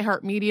 from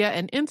iHeartMedia,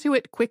 and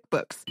Intuit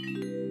QuickBooks.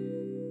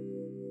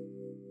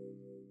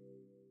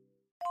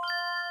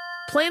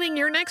 Planning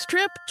your next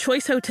trip?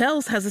 Choice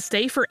Hotels has a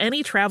stay for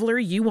any traveler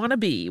you want to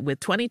be, with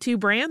 22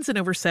 brands and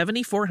over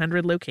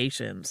 7,400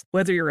 locations.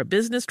 Whether you're a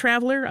business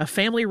traveler, a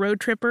family road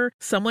tripper,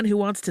 someone who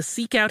wants to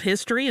seek out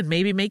history and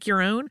maybe make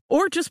your own,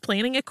 or just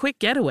planning a quick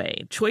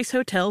getaway, Choice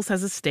Hotels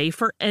has a stay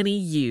for any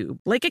you.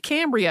 Like a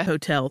Cambria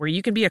Hotel, where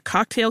you can be a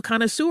cocktail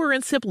connoisseur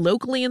and sip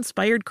locally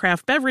inspired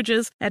craft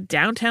beverages at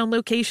downtown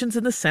locations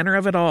in the center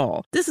of it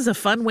all. This is a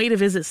fun way to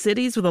visit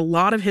cities with a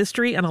lot of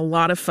history and a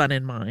lot of fun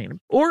in mind.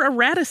 Or a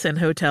Radisson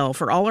Hotel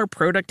for all our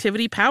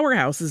productivity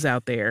powerhouses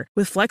out there.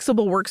 With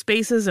flexible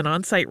workspaces and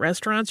on-site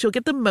restaurants, you'll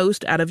get the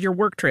most out of your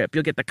work trip.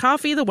 You'll get the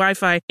coffee, the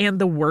Wi-Fi, and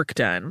the work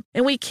done.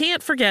 And we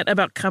can't forget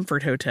about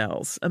Comfort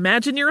Hotels.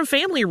 Imagine you're a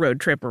family road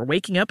tripper,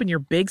 waking up in your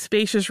big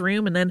spacious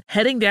room and then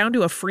heading down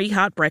to a free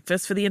hot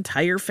breakfast for the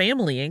entire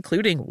family,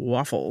 including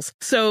waffles.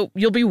 So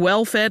you'll be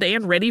well fed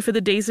and ready for the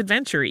day's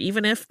adventure,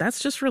 even if that's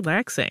just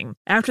relaxing.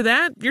 After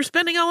that, you're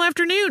spending all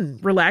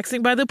afternoon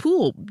relaxing by the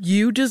pool.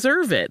 You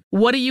deserve it.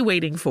 What are you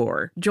waiting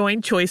for?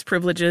 Join Choice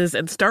privileges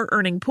and start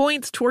earning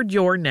points toward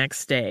your next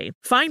stay.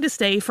 Find a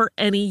stay for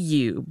any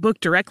you.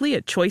 Book directly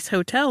at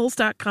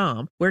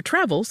choicehotels.com, where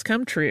travels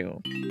come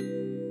true.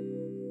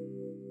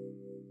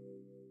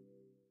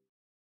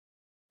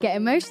 Get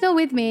emotional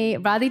with me,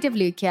 Radhi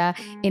Devlukia,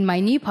 in my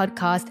new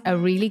podcast, A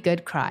Really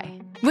Good Cry.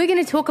 We're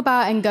going to talk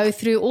about and go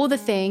through all the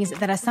things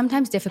that are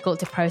sometimes difficult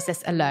to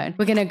process alone.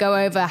 We're going to go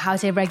over how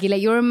to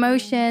regulate your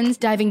emotions,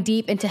 diving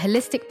deep into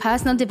holistic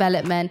personal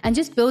development, and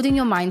just building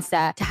your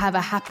mindset to have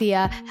a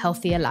happier,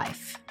 healthier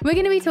life. We're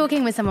going to be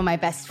talking with some of my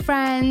best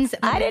friends.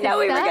 I didn't know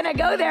we were going to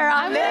go there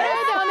on this.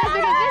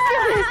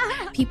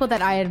 People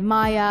that I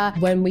admire.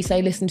 When we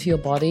say listen to your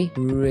body,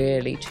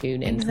 really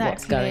tune into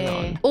what's going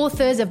on.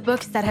 Authors of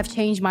books that have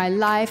changed my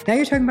life. Now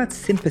you're talking about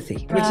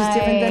sympathy, which is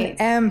different than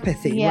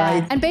empathy,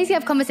 right? And basically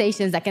have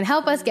conversations that can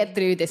help us get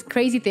through this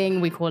crazy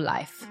thing we call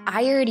life.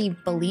 I already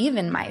believe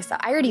in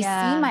myself. I already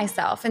see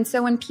myself. And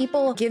so when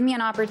people give me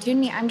an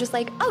opportunity, I'm just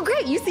like, oh,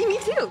 great, you see me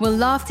too. We'll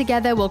laugh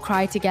together, we'll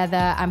cry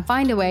together, and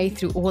find a way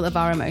through all of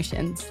our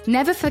emotions.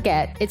 Never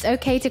forget, it's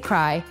okay to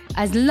cry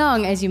as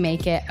long as you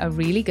make it a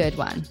really good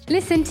one.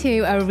 Listen to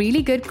A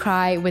Really Good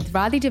Cry with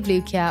Radhi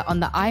Devlukia on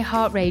the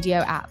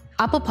iHeartRadio app,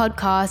 Apple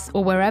Podcasts,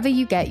 or wherever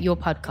you get your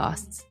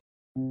podcasts.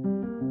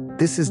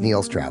 This is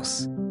Neil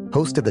Strauss,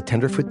 host of the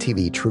Tenderfoot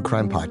TV True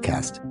Crime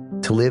Podcast,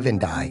 To Live and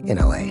Die in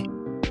LA.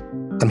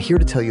 I'm here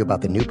to tell you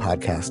about the new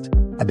podcast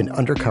I've been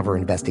undercover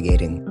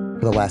investigating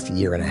for the last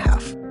year and a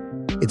half.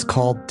 It's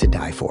called To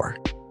Die For.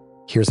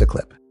 Here's a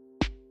clip.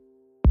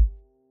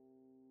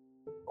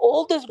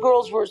 All these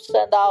girls were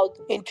sent out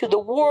into the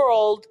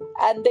world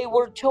and they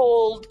were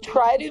told,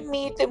 try to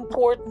meet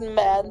important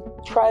men,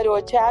 try to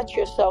attach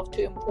yourself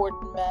to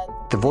important men.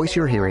 The voice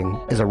you're hearing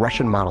is a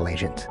Russian model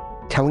agent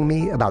telling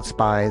me about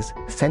spies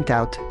sent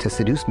out to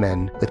seduce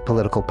men with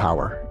political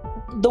power.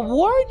 The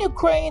war in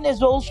Ukraine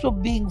is also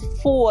being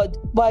fought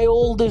by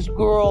all these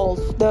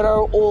girls that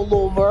are all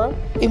over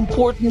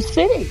important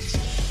cities.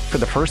 For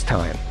the first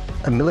time,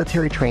 a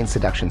military-trained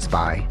seduction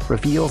spy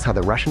reveals how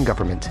the Russian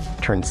government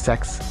turned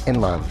sex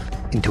and love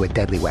into a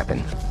deadly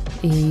weapon.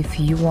 If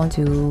you want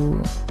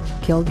to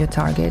kill your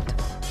target,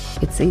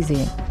 it's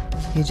easy.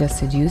 You just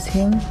seduce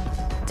him,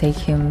 take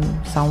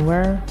him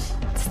somewhere,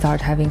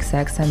 start having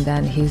sex, and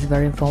then he's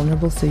very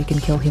vulnerable, so you can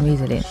kill him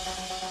easily.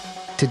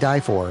 To Die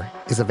For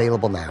is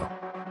available now.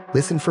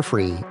 Listen for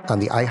free on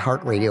the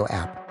iHeartRadio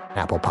app,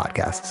 Apple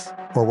Podcasts,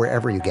 or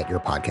wherever you get your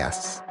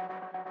podcasts.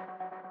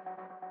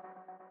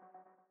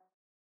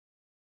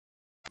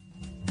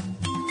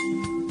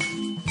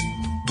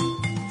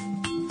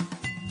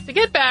 To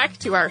get back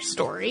to our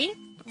story,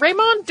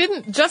 Raymond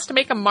didn't just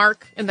make a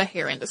mark in the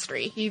hair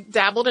industry. He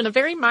dabbled in a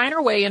very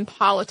minor way in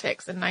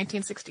politics in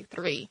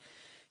 1963.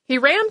 He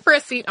ran for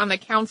a seat on the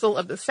council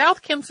of the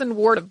South Kensington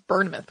ward of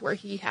Bournemouth, where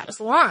he had a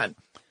salon.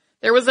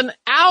 There was an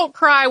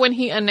outcry when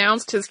he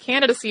announced his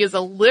candidacy as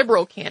a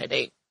Liberal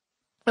candidate.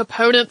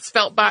 Opponents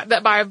felt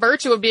that by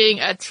virtue of being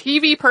a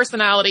TV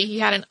personality, he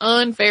had an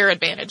unfair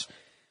advantage.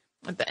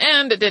 At the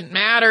end, it didn't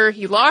matter.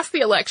 He lost the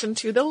election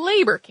to the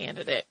Labour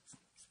candidate.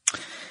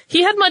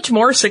 He had much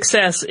more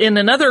success in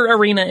another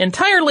arena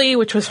entirely,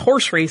 which was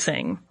horse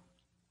racing.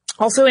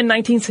 Also in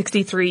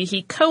 1963,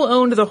 he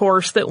co-owned the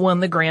horse that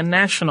won the Grand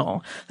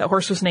National. That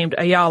horse was named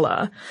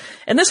Ayala.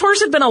 And this horse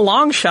had been a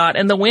long shot,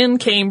 and the win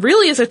came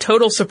really as a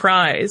total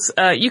surprise.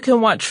 You can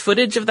watch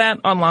footage of that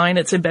online.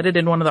 It's embedded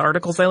in one of the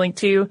articles I linked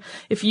to.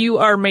 If you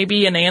are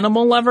maybe an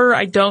animal lover,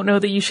 I don't know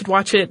that you should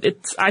watch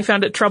it. I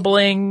found it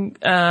troubling.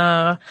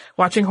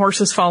 Watching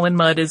horses fall in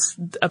mud is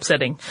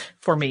upsetting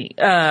for me.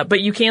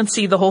 But you can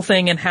see the whole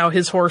thing and how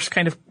his horse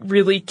kind of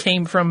really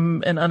came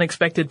from an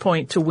unexpected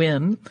point to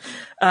win.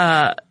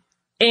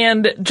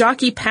 And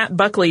jockey Pat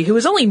Buckley, who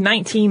was only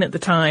 19 at the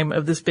time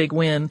of this big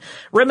win,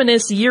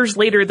 reminisced years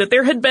later that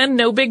there had been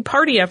no big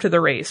party after the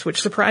race,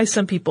 which surprised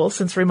some people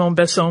since Raymond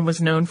Besson was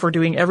known for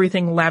doing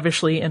everything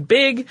lavishly and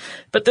big.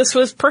 But this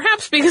was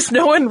perhaps because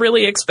no one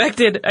really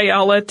expected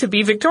Ayala to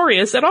be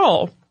victorious at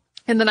all.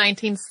 In the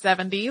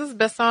 1970s,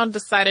 Besson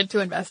decided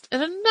to invest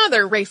in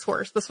another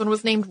racehorse. This one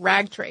was named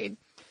Ragtrade.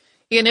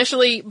 He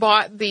initially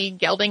bought the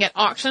gelding at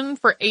auction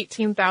for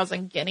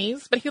 18,000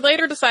 guineas, but he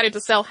later decided to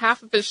sell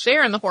half of his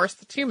share in the horse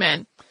to two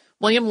men,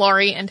 William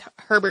Laurie and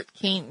Herbert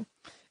Keane.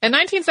 In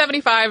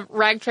 1975,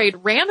 Ragtrade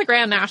ran the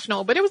Grand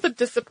National, but it was a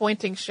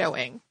disappointing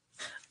showing.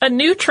 A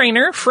new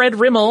trainer, Fred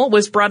Rimmel,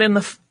 was brought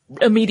in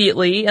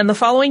immediately, and the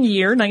following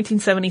year,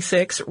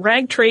 1976,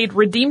 Ragtrade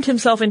redeemed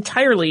himself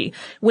entirely,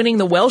 winning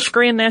the Welsh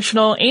Grand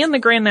National and the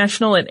Grand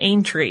National at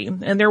Aintree.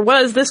 And there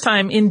was, this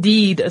time,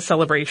 indeed a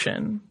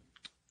celebration.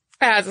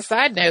 As a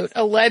side note,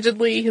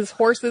 allegedly his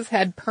horses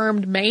had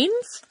permed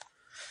manes,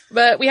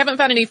 but we haven't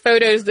found any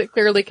photos that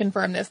clearly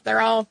confirm this.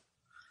 They're all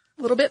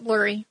a little bit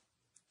blurry.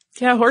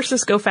 Yeah,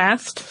 horses go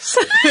fast. So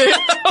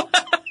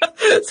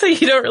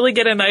you don't really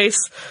get a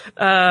nice,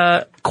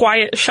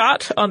 quiet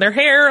shot on their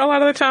hair a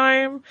lot of the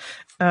time.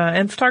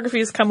 And photography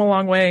has come a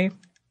long way.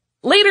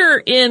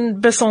 Later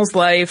in Besson's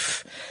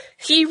life,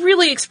 he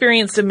really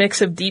experienced a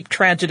mix of deep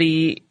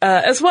tragedy,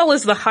 as well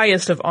as the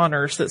highest of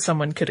honors that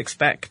someone could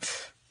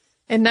expect.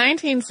 In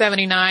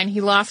 1979,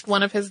 he lost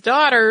one of his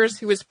daughters,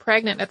 who was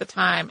pregnant at the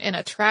time, in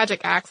a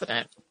tragic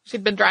accident.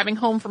 She'd been driving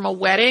home from a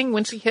wedding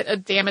when she hit a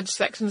damaged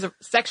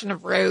section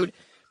of road.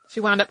 She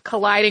wound up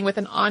colliding with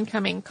an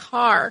oncoming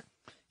car.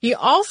 He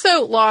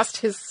also lost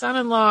his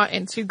son-in-law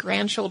and 2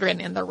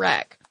 grandchildren in the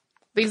wreck.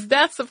 These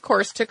deaths, of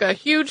course, took a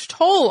huge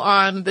toll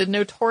on the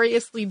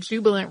notoriously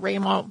jubilant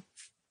Raymond.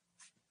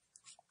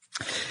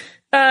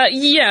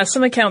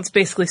 Some accounts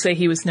basically say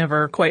he was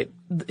never quite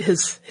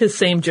his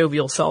same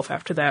jovial self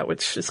after that,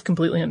 which is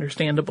completely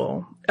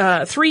understandable.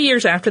 3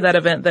 years after that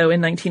event, though,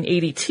 in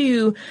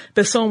 1982,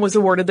 Besson was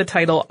awarded the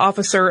title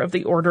Officer of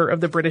the Order of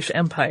the British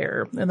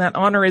Empire. And that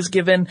honor is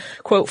given,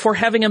 quote, for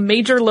having a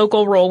major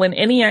local role in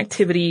any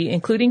activity,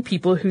 including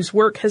people whose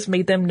work has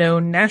made them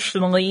known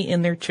nationally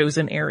in their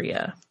chosen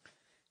area.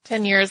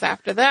 10 years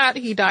after that,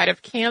 he died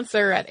of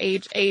cancer at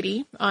age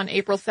 80 on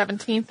April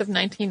 17th of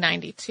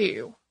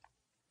 1992.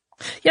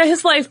 Yeah,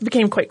 his life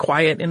became quite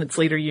quiet in its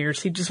later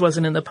years. He just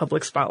wasn't in the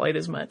public spotlight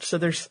as much. So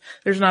there's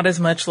not as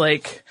much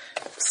like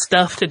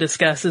stuff to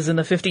discuss as in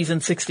the 50s and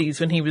 60s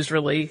when he was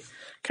really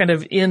kind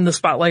of in the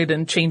spotlight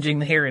and changing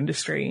the hair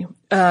industry.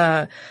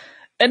 And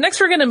next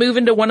we're going to move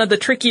into one of the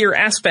trickier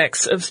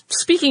aspects of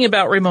speaking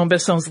about Raymond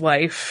Besson's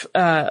life,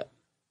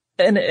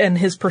 and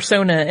his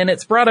persona, and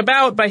it's brought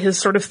about by his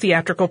sort of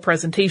theatrical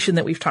presentation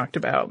that we've talked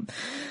about.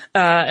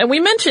 And we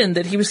mentioned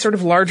that he was sort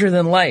of larger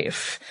than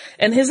life,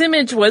 and his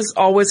image was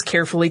always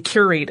carefully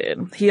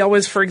curated. He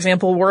always, for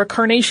example, wore a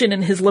carnation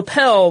in his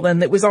lapel,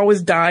 and it was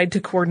always dyed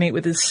to coordinate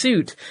with his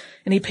suit.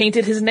 And he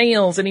painted his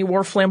nails, and he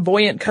wore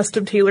flamboyant,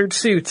 custom-tailored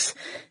suits.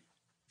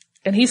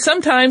 And he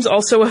sometimes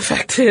also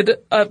affected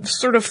a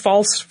sort of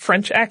false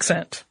French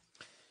accent.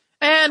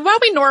 And while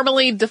we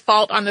normally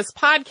default on this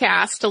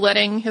podcast to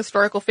letting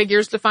historical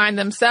figures define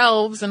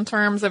themselves in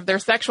terms of their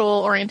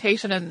sexual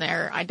orientation and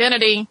their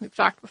identity, we've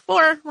talked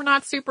before, we're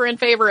not super in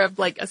favor of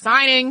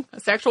assigning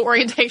a sexual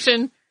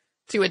orientation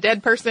to a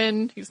dead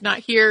person who's not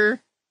here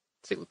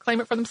to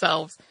claim it for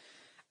themselves.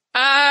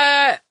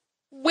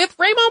 With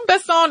Raymond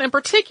Besson in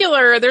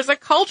particular, there's a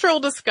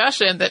cultural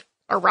discussion that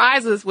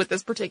arises with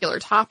this particular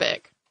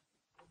topic.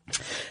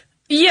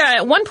 Yeah,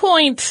 at one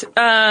point,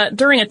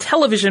 during a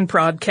television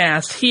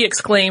broadcast, he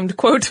exclaimed,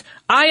 quote,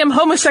 "I am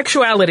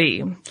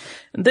homosexuality."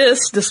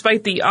 This,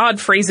 despite the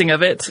odd phrasing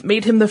of it,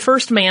 made him the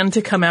first man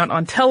to come out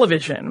on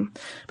television.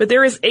 But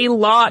there is a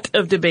lot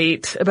of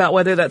debate about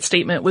whether that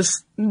statement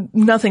was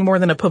nothing more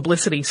than a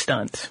publicity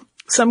stunt.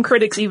 Some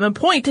critics even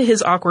point to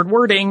his awkward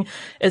wording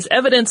as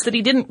evidence that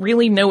he didn't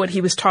really know what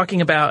he was talking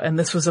about, and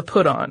this was a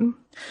put-on.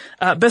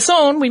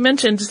 Besson, we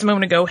mentioned just a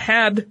moment ago,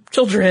 had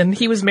children.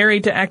 He was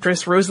married to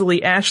actress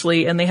Rosalie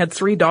Ashley, and they had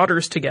 3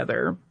 daughters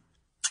together.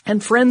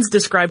 And friends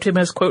described him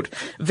as, quote,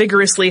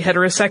 vigorously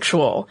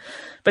heterosexual.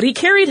 But he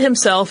carried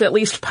himself, at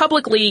least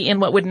publicly, in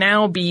what would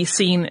now be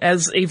seen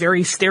as a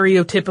very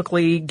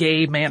stereotypically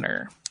gay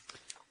manner.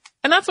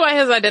 And that's why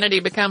his identity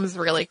becomes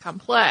really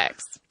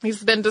complex.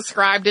 He's been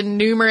described in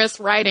numerous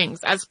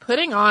writings as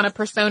putting on a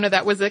persona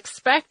that was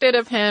expected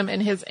of him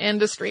in his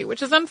industry,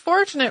 which is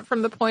unfortunate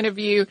from the point of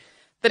view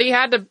that he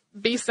had to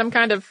be some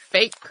kind of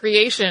fake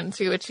creation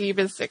to achieve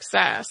his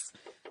success.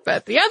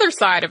 But the other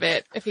side of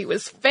it, if he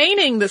was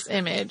feigning this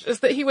image,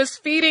 is that he was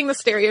feeding the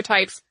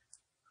stereotypes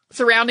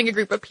surrounding a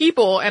group of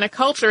people and a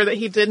culture that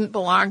he didn't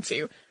belong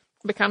to. It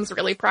becomes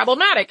really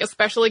problematic,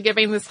 especially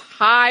given this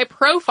high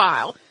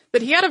profile,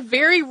 that he had a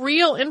very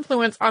real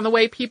influence on the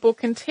way people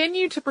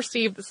continue to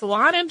perceive the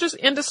salon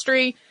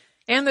industry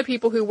and the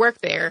people who work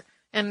there,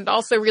 and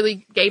also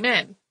really gay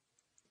men.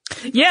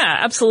 Yeah,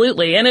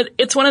 absolutely. And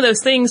it's one of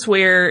those things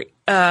where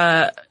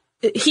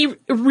he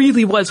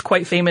really was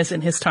quite famous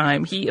in his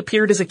time. He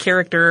appeared as a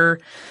character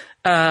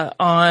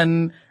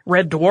on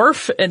Red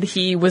Dwarf, and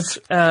he was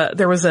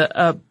there was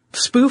a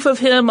spoof of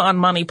him on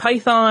Monty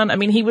Python. I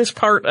mean, he was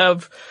part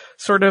of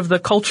sort of the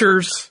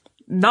culture's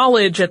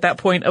knowledge at that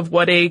point of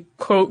what a,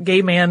 quote,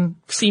 gay man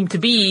seemed to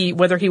be,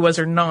 whether he was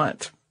or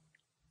not.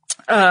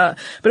 But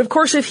of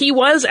course, if he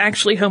was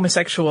actually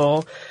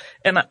homosexual,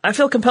 and I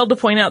feel compelled to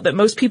point out that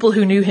most people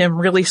who knew him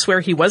really swear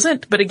he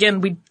wasn't, but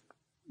again,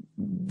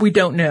 we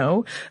don't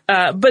know.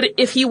 But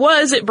if he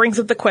was, it brings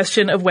up the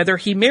question of whether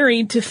he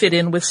married to fit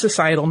in with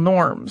societal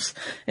norms.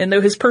 And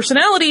though his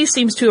personality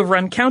seems to have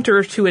run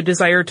counter to a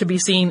desire to be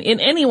seen in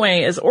any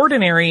way as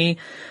ordinary,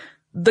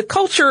 the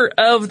culture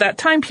of that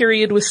time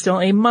period was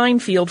still a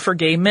minefield for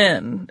gay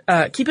men.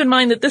 Keep in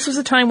mind that this was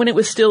a time when it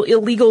was still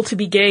illegal to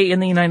be gay in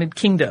the United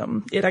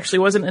Kingdom. It actually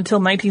wasn't until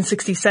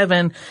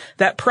 1967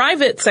 that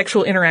private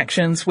sexual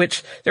interactions,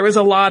 which there was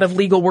a lot of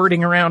legal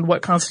wording around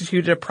what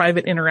constituted a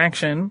private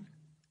interaction,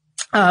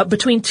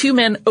 between 2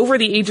 men over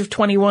the age of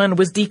 21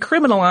 was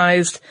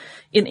decriminalized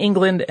in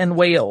England and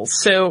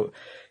Wales. So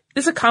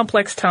it's a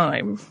complex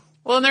time.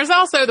 Well, and there's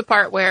also the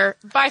part where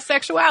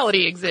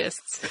bisexuality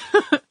exists.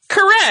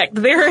 Correct.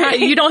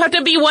 You don't have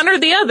to be one or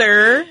the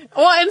other.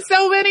 Well, and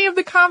so many of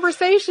the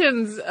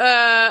conversations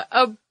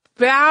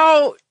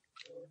about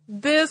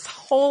this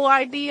whole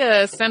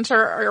idea center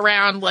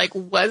around, like,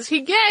 was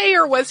he gay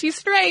or was he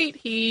straight?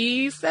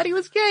 He said he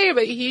was gay,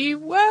 but he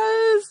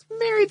was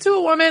married to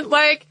a woman.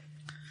 Like,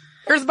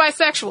 there's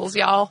bisexuals,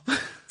 y'all.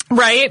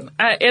 Right.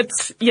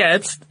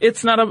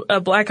 It's not a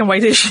black and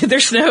white issue.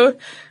 There's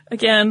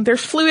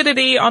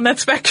fluidity on that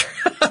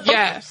spectrum.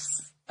 Yes.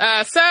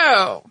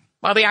 So,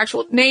 while the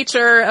actual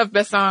nature of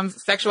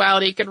Besson's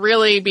sexuality could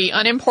really be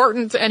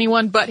unimportant to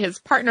anyone but his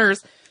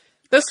partners,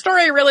 the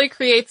story really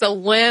creates a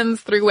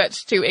lens through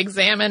which to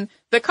examine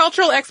the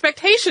cultural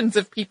expectations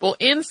of people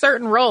in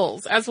certain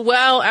roles, as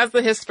well as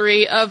the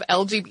history of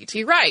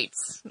LGBT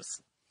rights.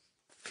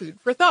 Food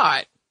for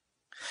thought.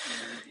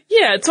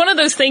 Yeah, it's one of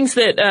those things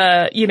that,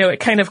 it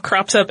kind of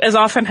crops up, as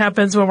often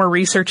happens when we're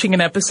researching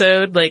an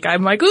episode. Like,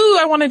 I'm like, ooh,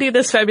 I want to do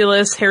this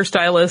fabulous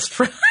hairstylist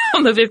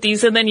from the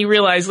 50s. And then you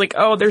realize, like,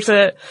 oh, there's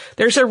a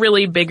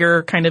really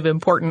bigger kind of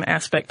important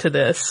aspect to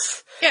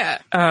this. Yeah.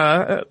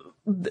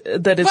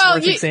 That is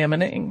worth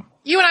examining.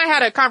 You and I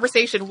had a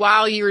conversation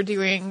while you were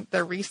doing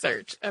the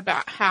research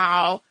about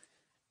how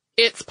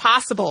it's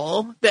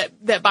possible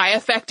that by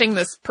affecting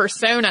this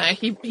persona,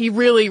 he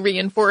really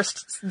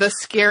reinforced the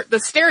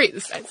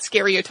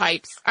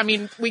stereotypes. I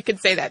mean, we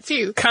could say that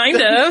too. Kind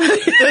of.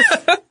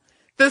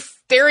 The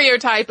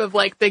stereotype of,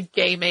 like, the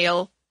gay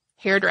male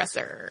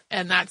hairdresser.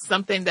 And that's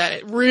something that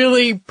it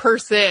really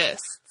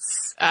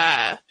persists,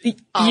 a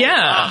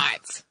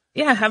lot.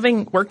 Yeah,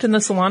 having worked in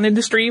the salon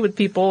industry with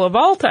people of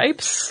all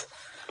types,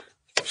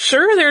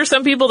 sure, there are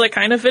some people that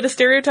kind of fit a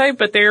stereotype,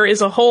 but there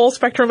is a whole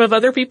spectrum of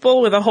other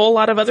people with a whole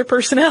lot of other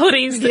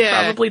personalities that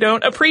probably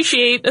don't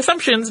appreciate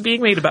assumptions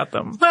being made about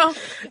them. Well,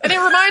 and it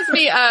reminds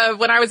me of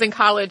when I was in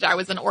college, I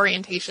was an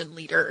orientation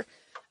leader,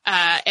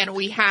 and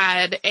we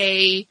had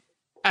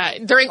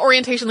during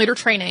orientation leader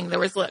training, there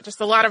was just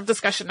a lot of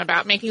discussion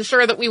about making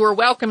sure that we were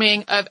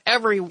welcoming of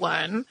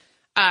everyone,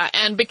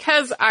 and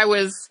because I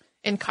was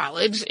in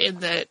college in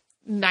the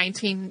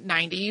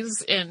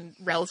 1990s in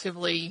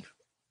relatively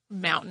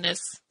rural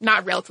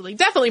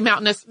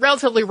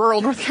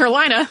North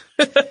Carolina.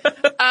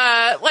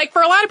 Like,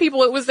 for a lot of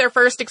people, it was their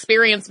first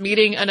experience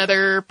meeting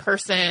another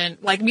person,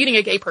 like meeting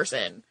a gay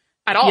person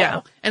at all.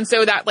 Yeah. And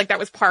so that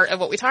was part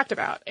of what we talked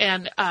about.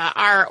 And,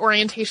 our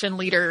orientation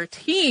leader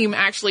team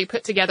actually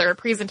put together a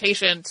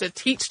presentation to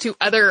teach to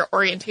other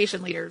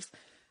orientation leaders,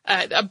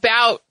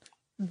 about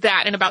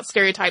that and about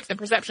stereotypes and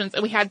perceptions.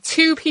 And we had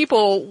two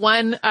people,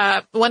 one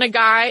a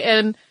guy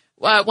and,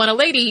 one a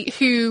lady,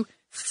 who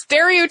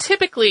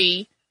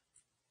stereotypically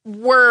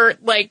were,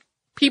 like,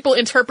 people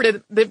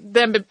interpreted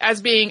them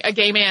as being a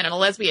gay man and a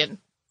lesbian.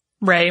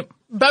 Right.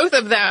 Both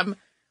of them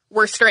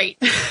were straight.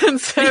 And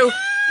so,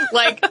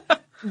 like,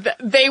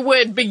 they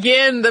would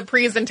begin the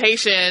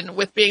presentation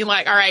with being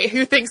like, all right,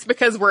 who thinks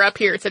because we're up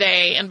here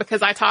today and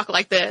because I talk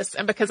like this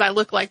and because I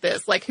look like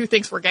this, like, who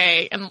thinks we're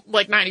gay? And,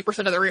 like,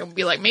 90% of the room would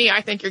be like, me,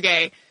 I think you're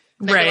gay.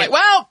 And they'd be like,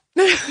 well,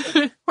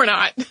 we're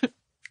not.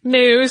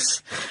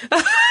 News.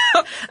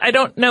 I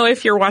don't know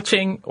if you're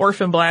watching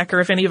Orphan Black or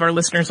if any of our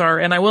listeners are,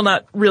 and I will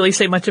not really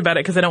say much about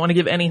it because I don't want to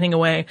give anything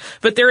away.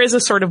 But there is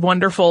a sort of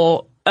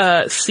wonderful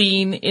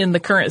scene in the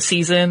current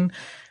season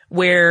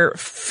where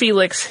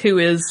Felix, who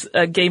is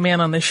a gay man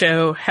on the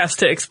show, has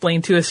to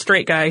explain to a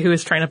straight guy who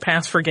is trying to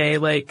pass for gay,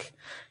 like,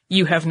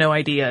 you have no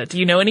idea. Do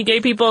you know any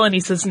gay people? And he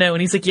says no.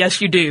 And he's like,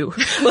 yes, you do.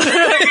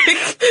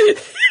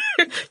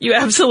 You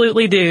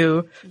absolutely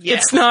do.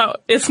 Yes.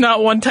 It's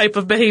not one type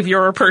of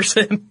behavior or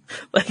person.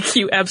 Like,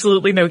 you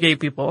absolutely know gay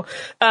people.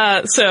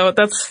 So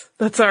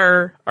that's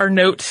our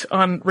note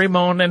on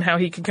Ramon and how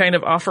he can kind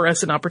of offer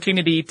us an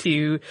opportunity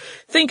to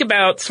think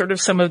about sort of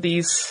some of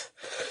these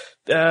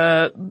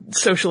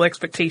social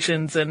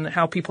expectations and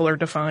how people are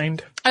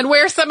defined. And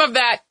where some of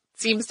that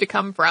seems to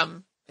come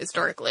from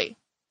historically.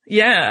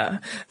 Yeah.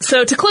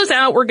 So to close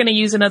out, we're going to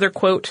use another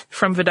quote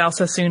from Vidal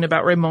Sassoon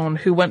about Ramon,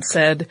 who once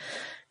said,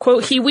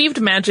 quote, he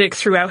weaved magic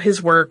throughout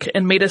his work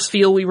and made us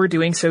feel we were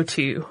doing so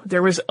too.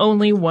 There was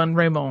only one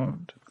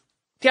Ramon.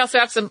 Do you also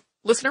have some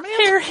listener mail?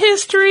 Hair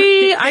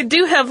history. I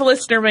do have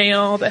listener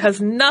mail that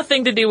has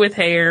nothing to do with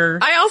hair.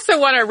 I also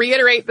want to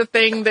reiterate the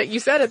thing that you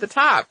said at the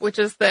top, which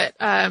is that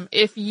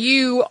if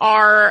you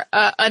are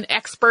an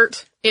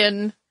expert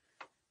in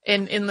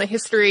the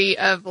history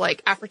of,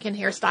 like, African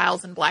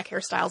hairstyles and black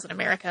hairstyles in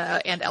America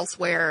and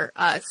elsewhere,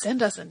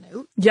 send us a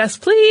note. Yes,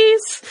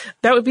 please.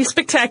 That would be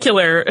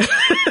spectacular.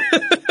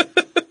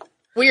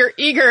 We are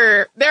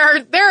eager. There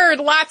are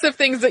lots of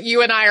things that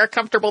you and I are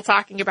comfortable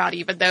talking about,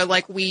 even though,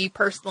 like, we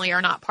personally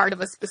are not part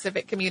of a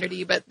specific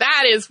community, but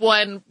that is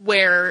one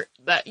where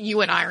that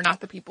you and I are not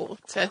the people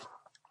to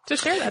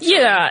share that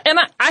story. Yeah. And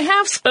I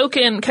have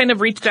kind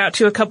of reached out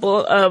to a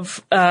couple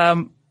of,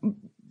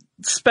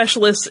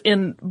 specialists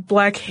in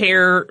black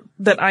hair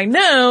that I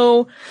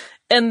know,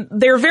 and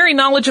they're very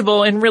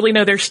knowledgeable and really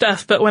know their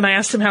stuff. But when I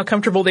asked them how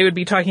comfortable they would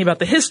be talking about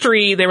the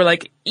history, they were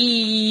like,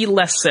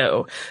 less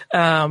so.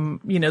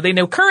 They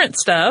know current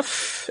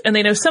stuff and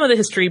they know some of the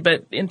history,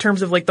 but in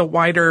terms of like the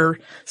wider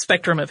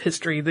spectrum of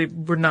history, they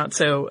were not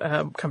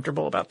so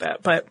comfortable about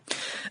that. But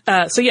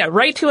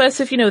write to us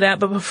if you know that.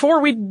 But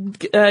before we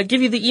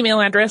give you the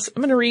email address,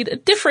 I'm going to read a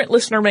different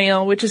listener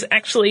mail, which is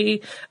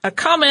actually a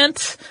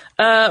comment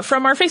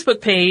from our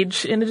Facebook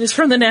page, and it is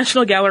from the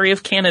National Gallery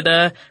of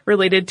Canada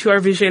related to our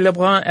Vigée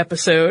Lebrun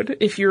episode.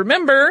 If you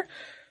remember,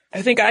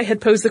 I think I had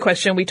posed the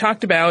question we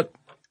talked about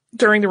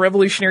during the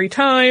Revolutionary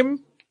time,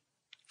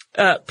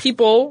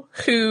 people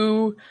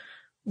who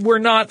were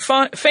not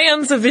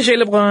fans of Vigée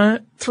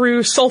Lebrun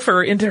threw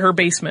sulfur into her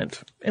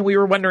basement, and we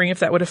were wondering if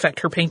that would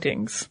affect her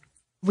paintings.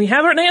 We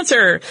have an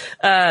answer.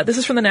 This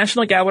is from the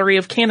National Gallery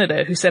of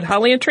Canada, who said,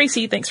 Holly and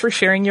Tracy, thanks for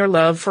sharing your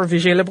love for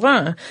Vigée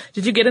Lebrun.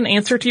 Did you get an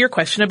answer to your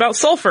question about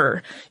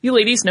sulfur? You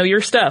ladies know your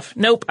stuff.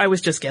 Nope, I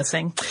was just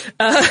guessing.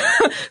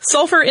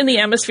 Sulfur in the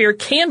atmosphere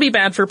can be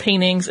bad for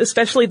paintings,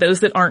 especially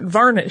those that aren't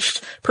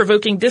varnished,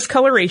 provoking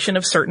discoloration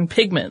of certain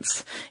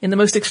pigments. In the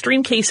most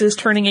extreme cases,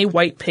 turning a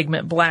white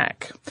pigment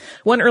black.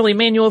 One early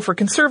manual for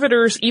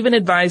conservators even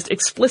advised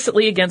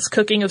explicitly against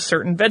cooking of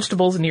certain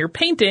vegetables near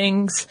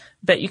paintings.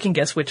 Bet you can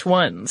guess which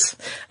ones.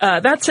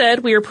 That said,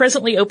 we are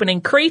presently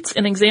opening crates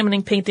and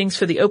examining paintings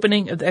for the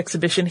opening of the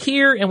exhibition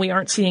here, and we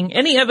aren't seeing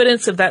any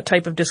evidence of that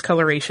type of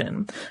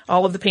discoloration.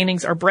 All of the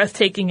paintings are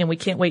breathtaking, and we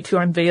can't wait to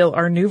unveil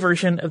our new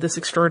version of this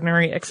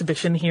extraordinary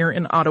exhibition here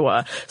in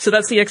Ottawa. So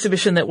that's the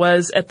exhibition that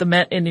was at the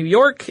Met in New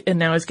York, and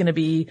now is going to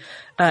be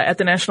at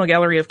the National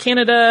Gallery of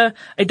Canada.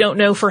 I don't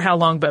know for how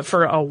long, but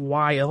for a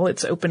while.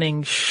 It's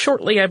opening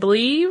shortly, I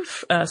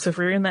believe. So if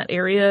you're in that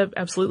area,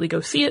 absolutely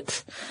go see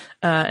it.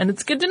 And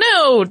it's good to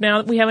know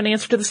now that we have an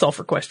answer to the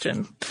sulfur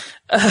question.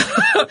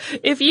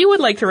 If you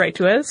would like to write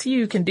to us,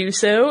 you can do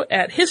so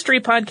at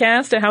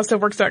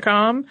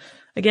historypodcast@howstuffworks.com.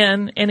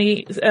 Again,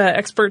 any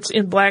experts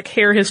in Black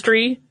hair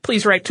history,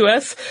 please write to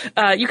us.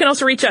 You can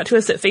also reach out to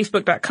us at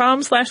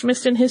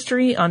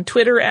facebook.com/missedinhistory, on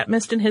Twitter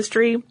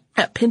 @missedinhistory,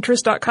 at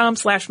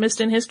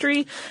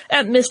pinterest.com/missedinhistory,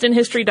 at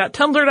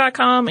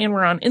missedinhistory.tumblr.com, and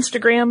we're on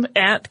Instagram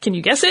at, can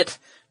you guess it?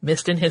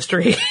 Missed in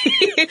History.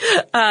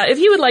 If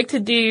you would like to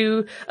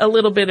do a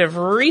little bit of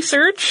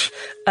research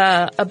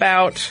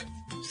about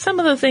some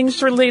of the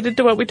things related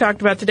to what we talked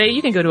about today,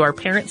 you can go to our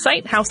parent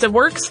site, How Stuff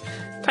Works.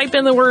 Type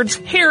in the words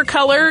hair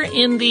color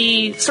in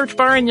the search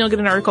bar and you'll get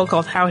an article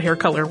called How Hair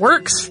Color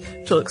Works,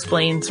 which will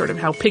explain sort of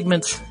how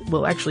pigments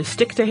will actually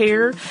stick to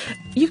hair.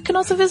 You can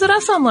also visit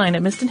us online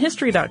at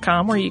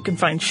missedinhistory.com, where you can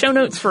find show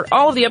notes for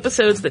all of the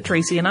episodes that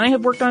Tracy and I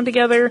have worked on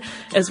together,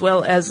 as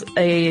well as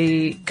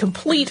a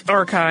complete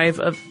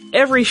archive of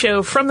every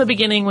show from the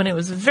beginning when it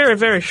was very,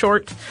 very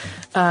short.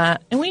 And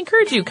we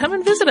encourage you, come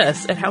and visit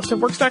us at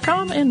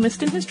howstuffworks.com and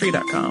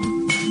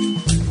missedinhistory.com.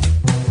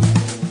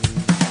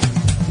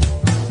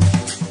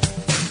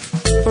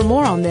 For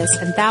more on this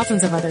and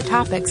thousands of other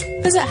topics,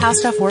 visit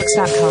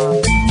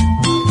howstuffworks.com.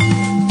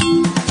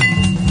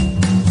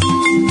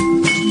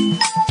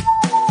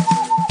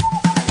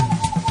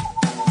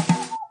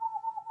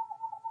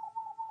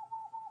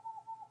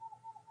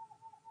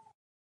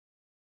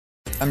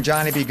 I'm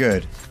Johnny B.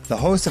 Good, the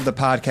host of the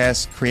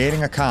podcast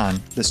Creating a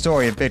Con, the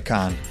story of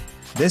Bitcoin.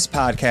 This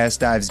podcast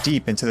dives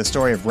deep into the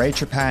story of Ray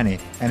Trapani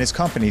and his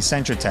company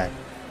Centratech.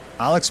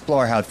 I'll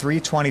explore how three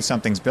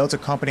 20-somethings built a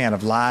company out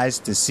of lies,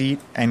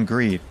 deceit, and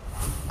greed.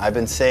 I've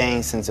been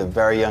saying since a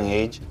very young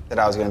age that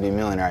I was going to be a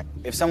millionaire.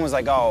 If someone's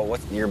like, oh,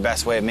 what's your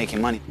best way of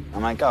making money?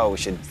 I'm like, oh, we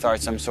should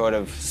start some sort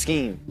of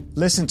scheme.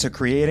 Listen to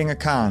Creating a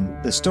Con,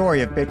 the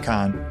story of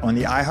Bitcoin, on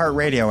the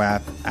iHeartRadio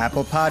app,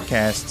 Apple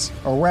Podcasts,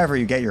 or wherever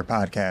you get your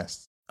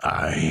podcasts.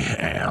 I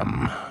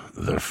am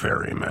the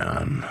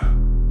ferryman.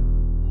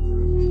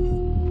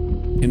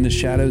 In the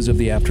shadows of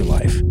the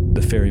afterlife,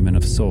 the Ferryman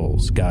of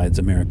Souls guides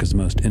America's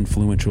most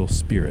influential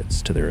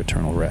spirits to their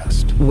eternal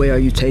rest. Where are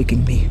you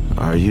taking me?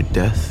 Are you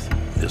death?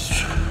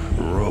 This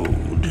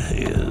road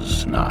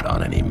is not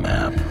on any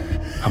map.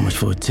 How much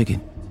for a ticket?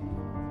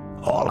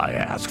 All I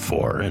ask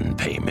for in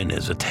payment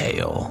is a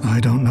tale. I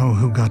don't know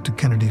who got to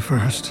Kennedy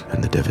first.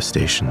 And the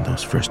devastation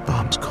those first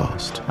bombs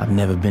caused. I've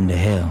never been to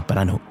hell, but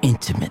I know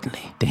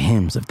intimately the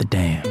hymns of the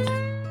damned.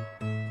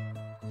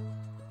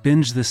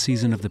 Binge this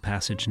season of The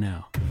Passage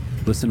now.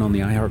 Listen on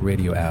the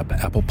iHeartRadio app,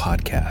 Apple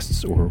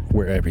Podcasts, or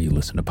wherever you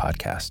listen to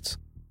podcasts.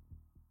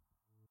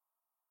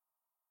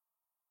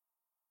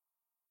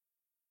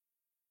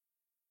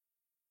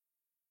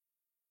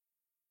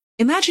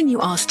 Imagine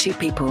you ask two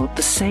people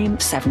the same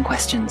 7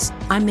 questions.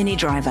 I'm Minnie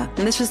Driver,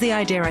 and this was the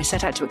idea I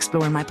set out to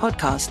explore in my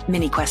podcast,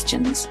 Mini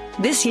Questions.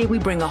 This year, we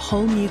bring a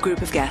whole new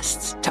group of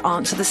guests to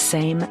answer the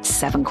same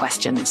 7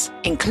 questions,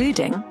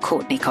 including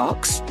Courtney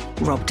Cox,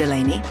 Rob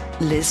Delaney,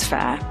 Liz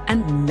Phair,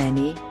 and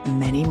many,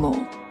 many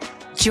more.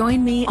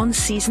 Join me on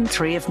Season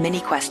 3 of Mini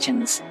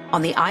Questions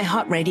on the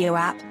iHeartRadio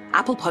app,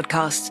 Apple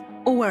Podcasts,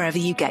 or wherever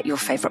you get your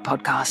favorite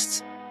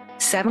podcasts.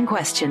 7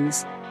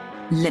 questions,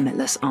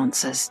 limitless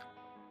answers.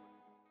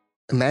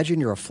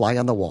 Imagine you're a fly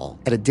on the wall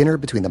at a dinner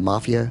between the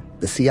mafia,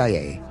 the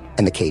CIA,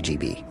 and the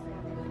KGB.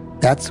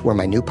 That's where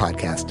my new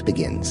podcast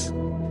begins.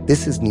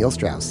 This is Neil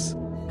Strauss,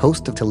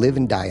 host of To Live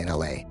and Die in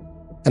LA,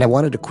 and I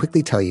wanted to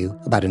quickly tell you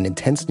about an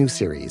intense new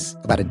series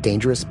about a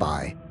dangerous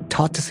spy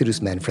taught to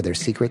seduce men for their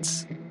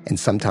secrets and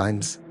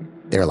sometimes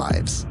their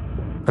lives.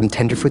 From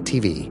Tenderfoot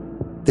TV,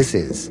 this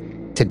is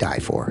To Die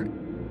For.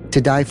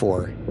 To Die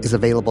For is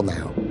available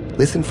now.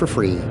 Listen for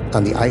free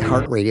on the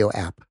iHeartRadio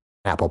app,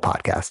 Apple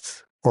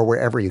Podcasts, or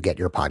wherever you get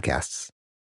your podcasts.